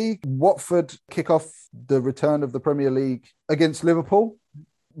Premier League, Watford kick off the return of the Premier League against Liverpool.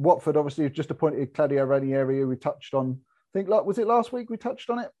 Watford obviously just appointed Claudio Ranieri, who we touched on. I think, was it last week we touched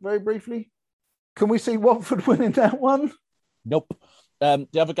on it very briefly? Can we see Watford winning that one? Nope. The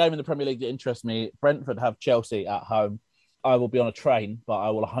other game in the Premier League that interests me, Brentford have Chelsea at home. I will be on a train, but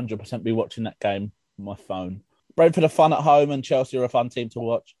I will 100% be watching that game on my phone. Brentford are fun at home and Chelsea are a fun team to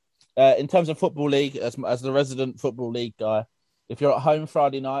watch. In terms of Football League, as the resident Football League guy, if you're at home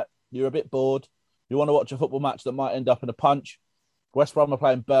Friday night, you're a bit bored, you want to watch a football match that might end up in a punch, West Brom are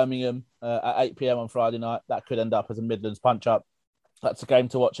playing Birmingham at 8 p.m. on Friday night. That could end up as a Midlands punch-up. That's a game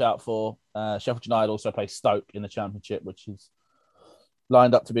to watch out for. Sheffield United also play Stoke in the Championship, which is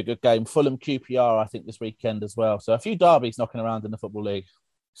lined up to be a good game. Fulham QPR, I think, this weekend as well. So a few derbies knocking around in the Football League.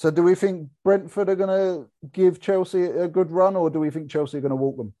 So do we think Brentford are going to give Chelsea a good run, or do we think Chelsea are going to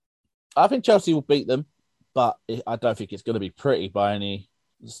walk them? I think Chelsea will beat them, but I don't think it's going to be pretty by any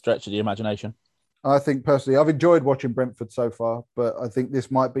stretch of the imagination. I think personally, I've enjoyed watching Brentford so far, but I think this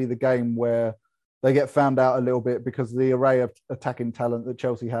might be the game where they get found out a little bit because the array of attacking talent that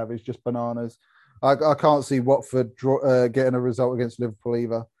Chelsea have is just bananas. I can't see Watford getting a result against Liverpool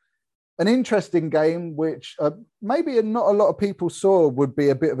either. An interesting game, which maybe not a lot of people saw would be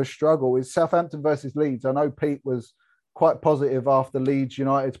a bit of a struggle, is Southampton versus Leeds. I know Pete was quite positive after Leeds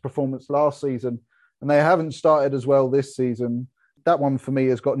United's performance last season, and they haven't started as well this season. That one for me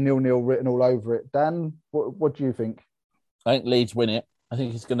has got 0-0 written all over it. Dan, what do you think? I think Leeds win it. I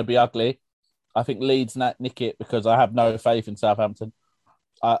think it's going to be ugly. I think Leeds nick it because I have no faith in Southampton.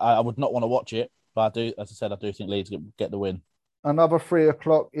 I would not want to watch it, but I do, as I said, I do think Leeds get the win. Another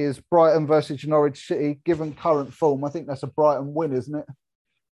 3:00 is Brighton versus Norwich City. Given current form, I think that's a Brighton win, isn't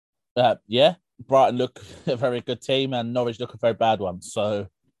it? Yeah, Brighton look a very good team and Norwich look a very bad one. So,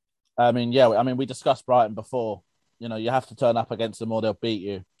 we discussed Brighton before. You know, you have to turn up against them or they'll beat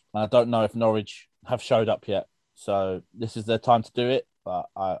you. And I don't know if Norwich have showed up yet. So this is their time to do it, but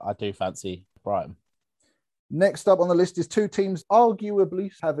I do fancy Brighton. Next up on the list is two teams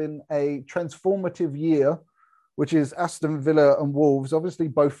arguably having a transformative year, which is Aston Villa and Wolves, obviously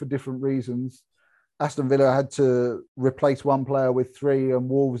both for different reasons. Aston Villa had to replace one player with three, and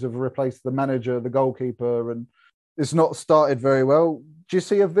Wolves have replaced the manager, the goalkeeper, and it's not started very well. Do you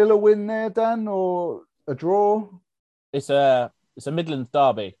see a Villa win there, Dan, or a draw? It's a Midlands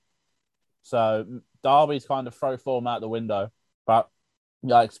derby. So derbies kind of throw form out the window, but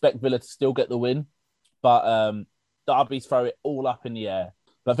I expect Villa to still get the win. But derbies throw it all up in the air.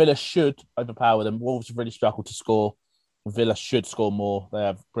 But Villa should overpower them. Wolves have really struggled to score. Villa should score more. They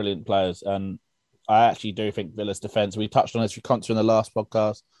have brilliant players. And I actually do think Villa's defence, we touched on this in the last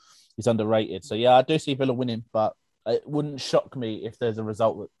podcast, is underrated. So, yeah, I do see Villa winning, but it wouldn't shock me if there's a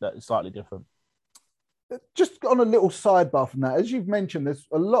result that is slightly different. Just on a little sidebar from that, as you've mentioned, there's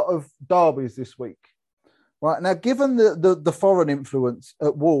a lot of derbies this week. Right now, given the foreign influence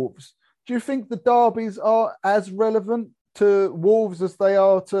at Wolves, do you think the derbies are as relevant to Wolves as they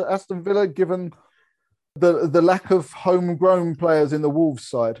are to Aston Villa, given the lack of homegrown players in the Wolves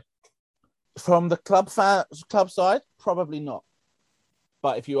side? From the club side, probably not.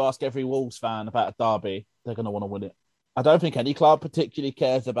 But if you ask every Wolves fan about a derby, they're going to want to win it. I don't think any club particularly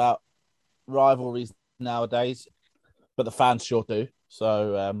cares about rivalries nowadays, but the fans sure do.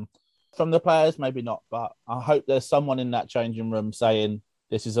 So from the players, maybe not. But I hope there's someone in that changing room saying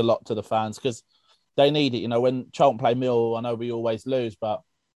this is a lot to the fans because they need it. You know, when Charlton play Mill, I know we always lose, but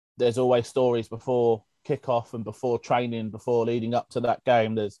there's always stories before kickoff and before training, before leading up to that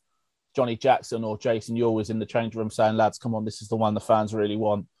game. There's Johnny Jackson or Jason Ewell was in the change room saying, lads, come on, this is the one the fans really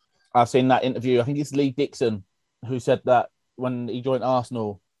want. I've seen that interview. I think it's Lee Dixon who said that when he joined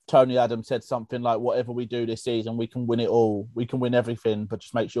Arsenal, Tony Adams said something like, whatever we do this season, we can win it all. We can win everything, but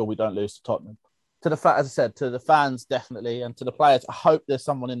just make sure we don't lose to Tottenham. As I said, to the fans, definitely, and to the players, I hope there's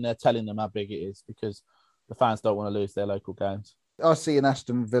someone in there telling them how big it is because the fans don't want to lose their local games. I see an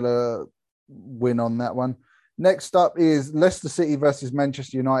Aston Villa win on that one. Next up is Leicester City versus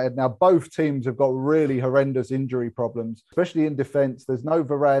Manchester United. Now, both teams have got really horrendous injury problems, especially in defence. There's no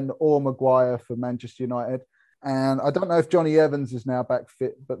Varane or Maguire for Manchester United. And I don't know if Johnny Evans is now back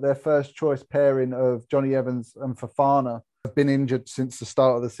fit, but their first choice pairing of Johnny Evans and Fofana have been injured since the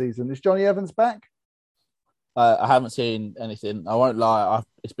start of the season. Is Johnny Evans back? I haven't seen anything. I won't lie.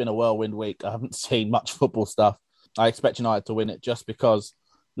 It's been a whirlwind week. I haven't seen much football stuff. I expect United to win it just because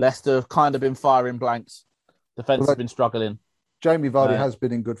Leicester have kind of been firing blanks. Defence has been struggling. Jamie Vardy has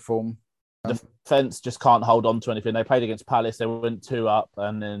been in good form. Defence just can't hold on to anything. They played against Palace. They went 2 up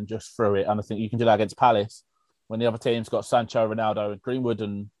and then just threw it. And I think you can do that against Palace when the other team's got Sancho, Ronaldo and Greenwood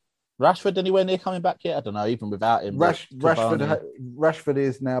and Rashford anywhere near coming back yet? I don't know, even without him. Rashford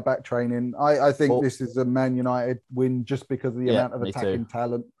is now back training. I think this is a Man United win just because of the amount of attacking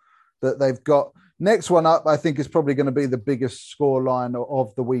talent that they've got. Next one up, I think, is probably going to be the biggest scoreline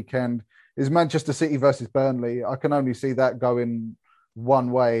of the weekend, is Manchester City versus Burnley. I can only see that going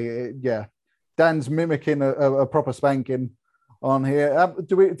one way. Dan's mimicking a proper spanking on here.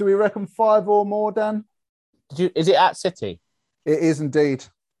 Do we reckon 5 or more, Dan? Is it at City? It is indeed.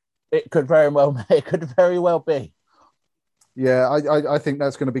 It could very well be. Yeah, I think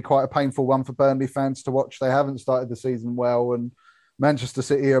that's going to be quite a painful one for Burnley fans to watch. They haven't started the season well, and Manchester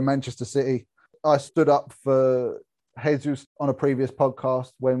City are Manchester City. I stood up for Jesus on a previous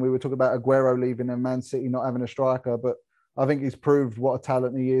podcast when we were talking about Aguero leaving and Man City not having a striker, but I think he's proved what a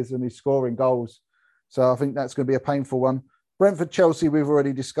talent he is and he's scoring goals. So I think that's going to be a painful one. Brentford-Chelsea, we've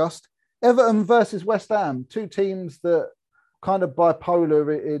already discussed. Everton versus West Ham, two teams that kind of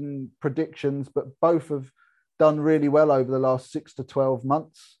bipolar in predictions, but both have done really well over the last 6 to 12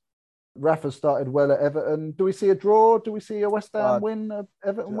 months. Rafa started well at Everton. Do we see a draw? Do we see a West Ham win, a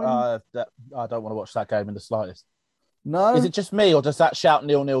Everton win? I don't want to watch that game in the slightest. No? Is it just me, or does that shout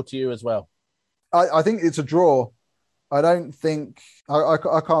 0-0 to you as well? I think it's a draw. I don't think...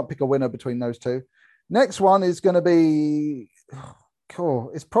 I can't pick a winner between those two. Next one is going to be...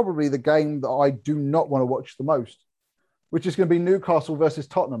 Cool. It's probably the game that I do not want to watch the most, which is going to be Newcastle versus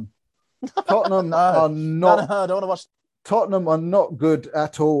Tottenham. Tottenham are not... No, I don't want to watch... Tottenham are not good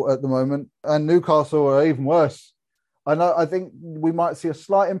at all at the moment, and Newcastle are even worse. I think we might see a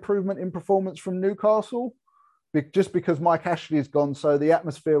slight improvement in performance from Newcastle, just because Mike Ashley is gone, so the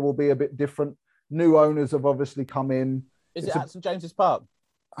atmosphere will be a bit different. New owners have obviously come in. Is it at St James's Park?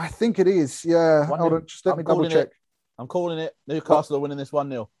 I think it is. Yeah. Hold on, just let me double check. I'm calling it. Newcastle are winning this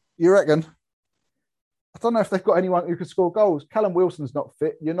 1-0. You reckon? I don't know if they've got anyone who can score goals. Callum Wilson's not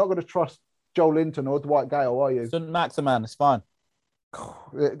fit. You're not going to trust Joel Linton or Dwight Gale, are you? St Maximan, it's fine.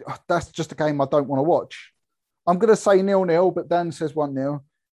 That's just a game I don't want to watch. I'm going to say 0-0, but Dan says 1-0.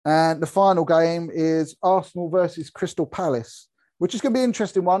 And the final game is Arsenal versus Crystal Palace, which is going to be an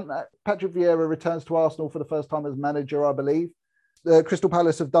interesting one. Patrick Vieira returns to Arsenal for the first time as manager, I believe. Crystal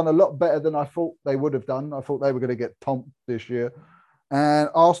Palace have done a lot better than I thought they would have done. I thought they were going to get tomped this year. And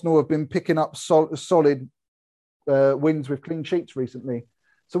Arsenal have been picking up solid wins with clean sheets recently.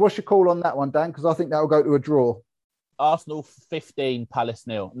 So what's your call on that one, Dan? Because I think that will go to a draw. Arsenal 15, Palace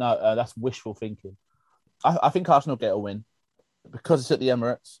 0. No, that's wishful thinking. I think Arsenal get a win because it's at the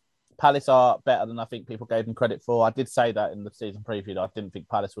Emirates. Palace are better than I think people gave them credit for. I did say that in the season preview. I didn't think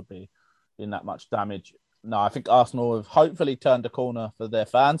Palace would be in that much damage. No, I think Arsenal have hopefully turned a corner for their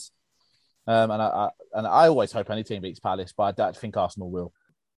fans. And I always hope any team beats Palace, but I don't think Arsenal will.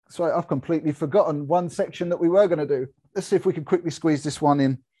 Sorry, I've completely forgotten one section that we were going to do. Let's see if we can quickly squeeze this one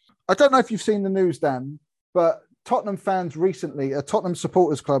in. I don't know if you've seen the news, Dan, but Tottenham fans recently, a Tottenham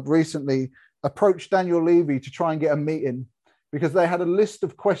supporters club recently approached Daniel Levy to try and get a meeting because they had a list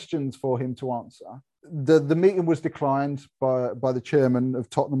of questions for him to answer. The meeting was declined by the chairman of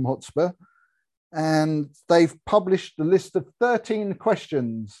Tottenham Hotspur, and they've published a list of 13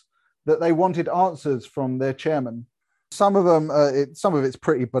 questions that they wanted answers from their chairman. Some of them, some of it's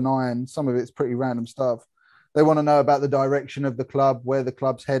pretty benign, some of it's pretty random stuff. They want to know about the direction of the club, where the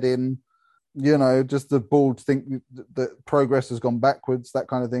club's heading, you know, just the board think that progress has gone backwards, that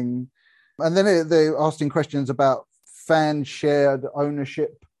kind of thing. And then they're asking questions about fan shared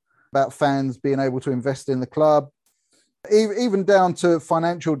ownership, about fans being able to invest in the club, even down to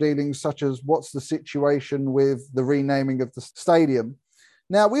financial dealings, such as what's the situation with the renaming of the stadium.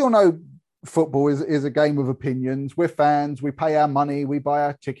 Now, we all know football is a game of opinions. We're fans. We pay our money. We buy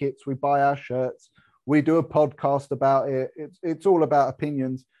our tickets. We buy our shirts. We do a podcast about it. It's all about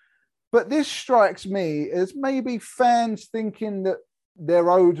opinions. But this strikes me as maybe fans thinking that they're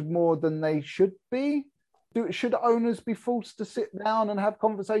owed more than they should be. Should owners be forced to sit down and have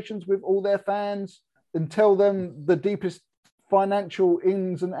conversations with all their fans and tell them the deepest financial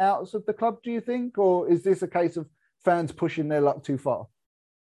ins and outs of the club, do you think? Or is this a case of fans pushing their luck too far?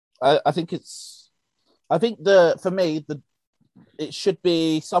 I think for me, it should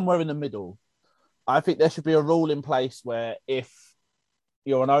be somewhere in the middle. I think there should be a rule in place where if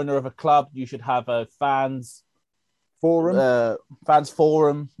you're an owner of a club, you should have a fans forum.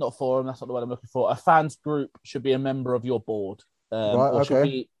 Not forum. That's not the word I'm looking for. A fans group should be a member of your board. Right, okay. Should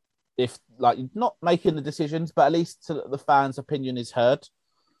be, if like not making the decisions, but at least so that the fans' opinion is heard.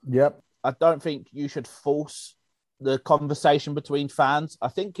 Yep. I don't think you should force the conversation between fans. I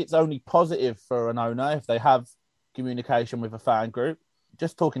think it's only positive for an owner if they have communication with a fan group.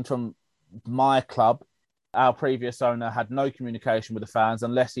 Just talking from my club, our previous owner had no communication with the fans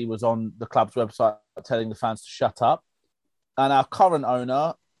unless he was on the club's website telling the fans to shut up. And our current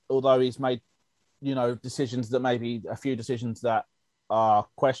owner, although he's made, decisions that maybe a few decisions that are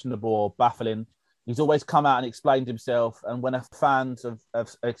questionable or baffling, he's always come out and explained himself. And when fans have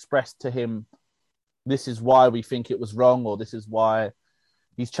expressed to him, this is why we think it was wrong, or this is why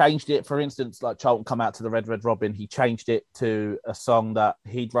he's changed it. For instance, like Charlton come out to the Red Red Robin, he changed it to a song that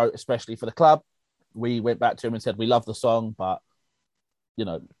he'd wrote especially for the club. We went back to him and said, we love the song, but,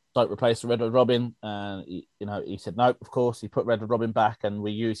 don't replace the Red Red Robin. And, he said, no, of course. He put Red Red Robin back and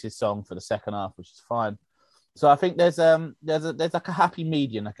we use his song for the second half, which is fine. So I think there's like a happy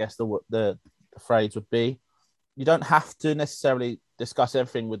median, I guess the phrase would be. You don't have to necessarily discuss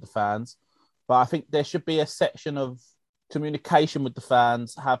everything with the fans, but I think there should be a section of communication with the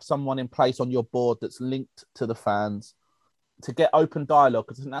fans, have someone in place on your board that's linked to the fans to get open dialogue,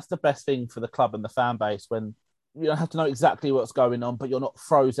 because I think that's the best thing for the club and the fan base, when you don't have to know exactly what's going on, but you're not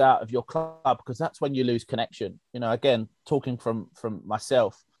froze out of your club, because that's when you lose connection. Again, talking from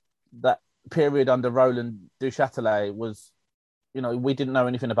myself, that period under Roland Duchâtelet was, we didn't know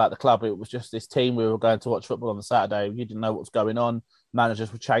anything about the club. It was just this team. We were going to watch football on the Saturday. We didn't know what was going on.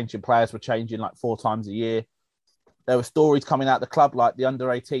 Managers were changing, players were changing like 4 times a year. There were stories coming out of the club, like the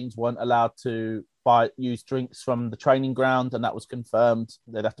under-18s weren't allowed to use drinks from the training ground, and that was confirmed.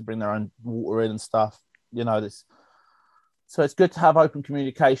 They'd have to bring their own water in and stuff. So it's good to have open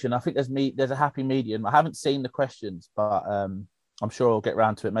communication. I think there's a happy medium. I haven't seen the questions, but I'm sure I'll get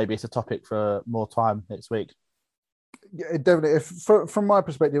around to it. Maybe it's a topic for more time next week. Yeah, definitely. From my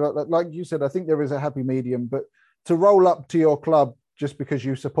perspective, like you said, I think there is a happy medium, but to roll up to your club just because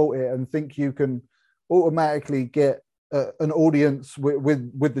you support it and think you can automatically get an audience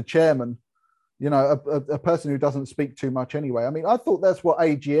with the chairman, a person who doesn't speak too much anyway. I mean, I thought that's what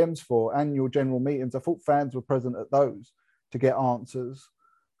AGM's for, annual general meetings. I thought fans were present at those to get answers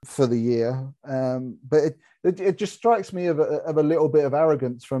for the year. But it just strikes me of a little bit of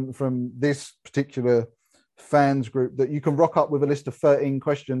arrogance from this particular fans group that you can rock up with a list of 13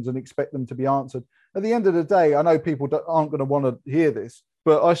 questions and expect them to be answered. At the end of the day, I know people aren't going to want to hear this,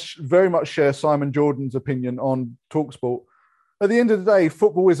 but I very much share Simon Jordan's opinion on TalkSport. At the end of the day,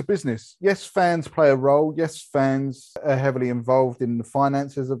 football is a business. Yes, fans play a role. Yes, fans are heavily involved in the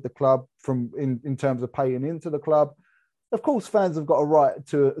finances of the club in terms of paying into the club. Of course, fans have got a right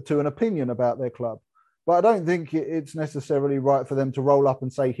to an opinion about their club, but I don't think it's necessarily right for them to roll up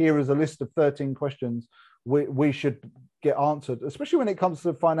and say, here is a list of 13 questions we should get answered, especially when it comes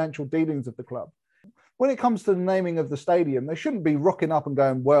to the financial dealings of the club. When it comes to the naming of the stadium, they shouldn't be rocking up and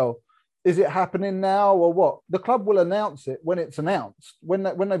going, well, is it happening now or what? The club will announce it when it's announced. When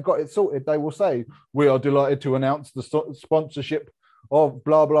they've got it sorted, they will say, we are delighted to announce the sponsorship of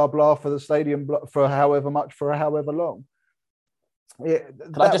blah, blah, blah for the stadium for however much, for however long.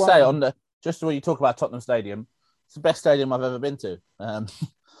 Can I just say, just when you talk about Tottenham Stadium, it's the best stadium I've ever been to.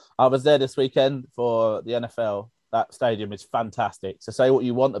 I was there this weekend for the NFL. That stadium is fantastic. So say what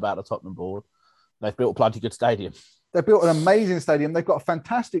you want about the Tottenham board, they've built a bloody good stadium. They've built an amazing stadium. They've got a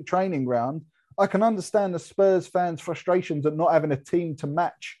fantastic training ground. I can understand the Spurs fans' frustrations at not having a team to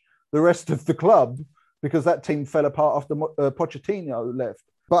match the rest of the club because that team fell apart after Pochettino left.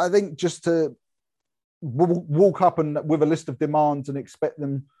 But I think just to walk up and with a list of demands and expect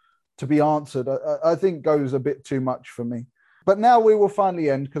them to be answered, I think goes a bit too much for me. But now we will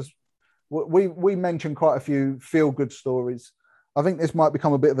finally end because we mentioned quite a few feel-good stories. I think this might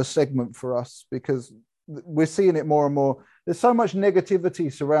become a bit of a segment for us because we're seeing it more and more. There's so much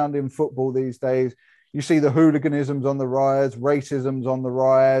negativity surrounding football these days. You see the hooliganism's on the rise, racism's on the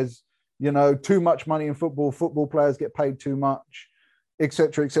rise, too much money in football, football players get paid too much,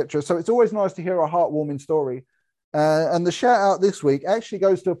 etc., etc. So it's always nice to hear a heartwarming story. And the shout out this week actually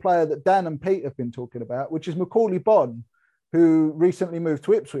goes to a player that Dan and Pete have been talking about, which is Macauley Bonne, who recently moved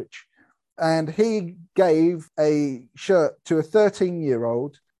to Ipswich. And he gave a shirt to a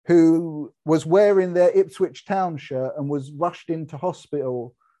 13-year-old who was wearing their Ipswich Town shirt and was rushed into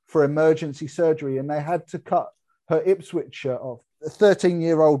hospital for emergency surgery. And they had to cut her Ipswich shirt off. A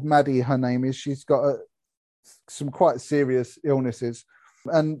 13-year-old Maddie, her name is, she's got some quite serious illnesses.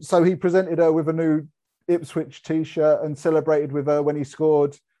 And so he presented her with a new Ipswich T-shirt and celebrated with her when he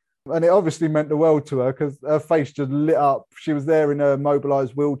scored. And it obviously meant the world to her because her face just lit up. She was there in her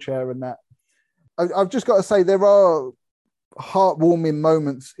mobilised wheelchair and that. I've just got to say, there are heartwarming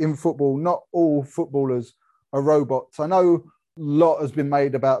moments in football. Not all footballers are robots. I know a lot has been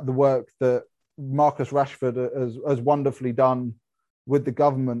made about the work that Marcus Rashford has wonderfully done with the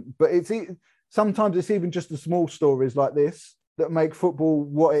government, but sometimes it's even just the small stories like this that make football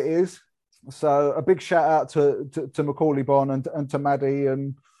what it is. So a big shout out to Macauley Bonne and to Maddie.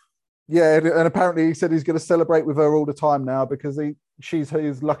 And yeah, and apparently he said he's going to celebrate with her all the time now because she's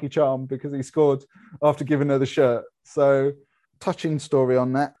his lucky charm because he scored after giving her the shirt. So touching story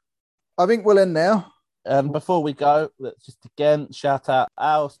on that. I think we'll end now. Before we go, let's just again shout out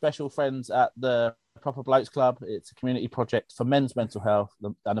our special friends at the Proper Blokes Club. It's a community project for men's mental health.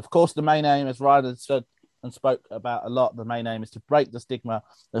 And of course, the main aim, as Ryan said and spoke about a lot, the main aim is to break the stigma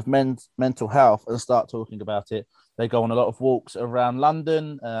of men's mental health and start talking about it. They go on a lot of walks around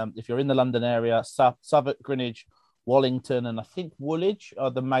London. If you're in the London area, Southwark, Greenwich, Wallington, and I think Woolwich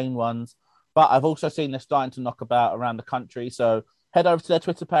are the main ones. But I've also seen they're starting to knock about around the country. So head over to their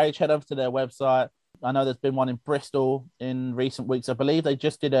Twitter page, head over to their website. I know there's been one in Bristol in recent weeks. I believe they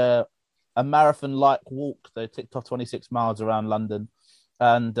just did a marathon-like walk. They ticked off 26 miles around London.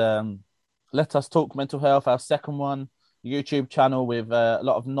 And Let Us Talk Mental Health, our second one, YouTube channel with a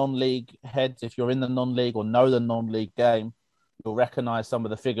lot of non-league heads. If you're in the non-league or know the non-league game, you'll recognise some of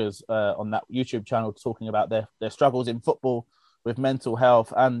the figures on that YouTube channel talking about their struggles in football with mental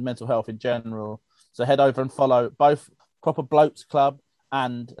health and mental health in general. So head over and follow both Proper Blokes Club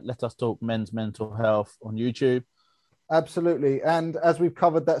and Let Us Talk Men's Mental Health on YouTube. Absolutely. And as we've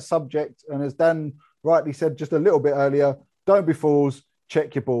covered that subject, and as Dan rightly said just a little bit earlier, don't be fools,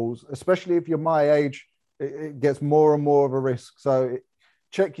 check your balls, especially if you're my age, it gets more and more of a risk. So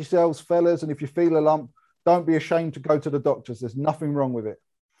check yourselves, fellas, and if you feel a lump, don't be ashamed to go to the doctors. There's nothing wrong with it.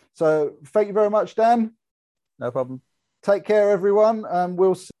 So thank you very much, Dan. No problem. Take care, everyone, and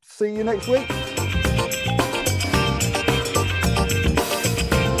we'll see you next week.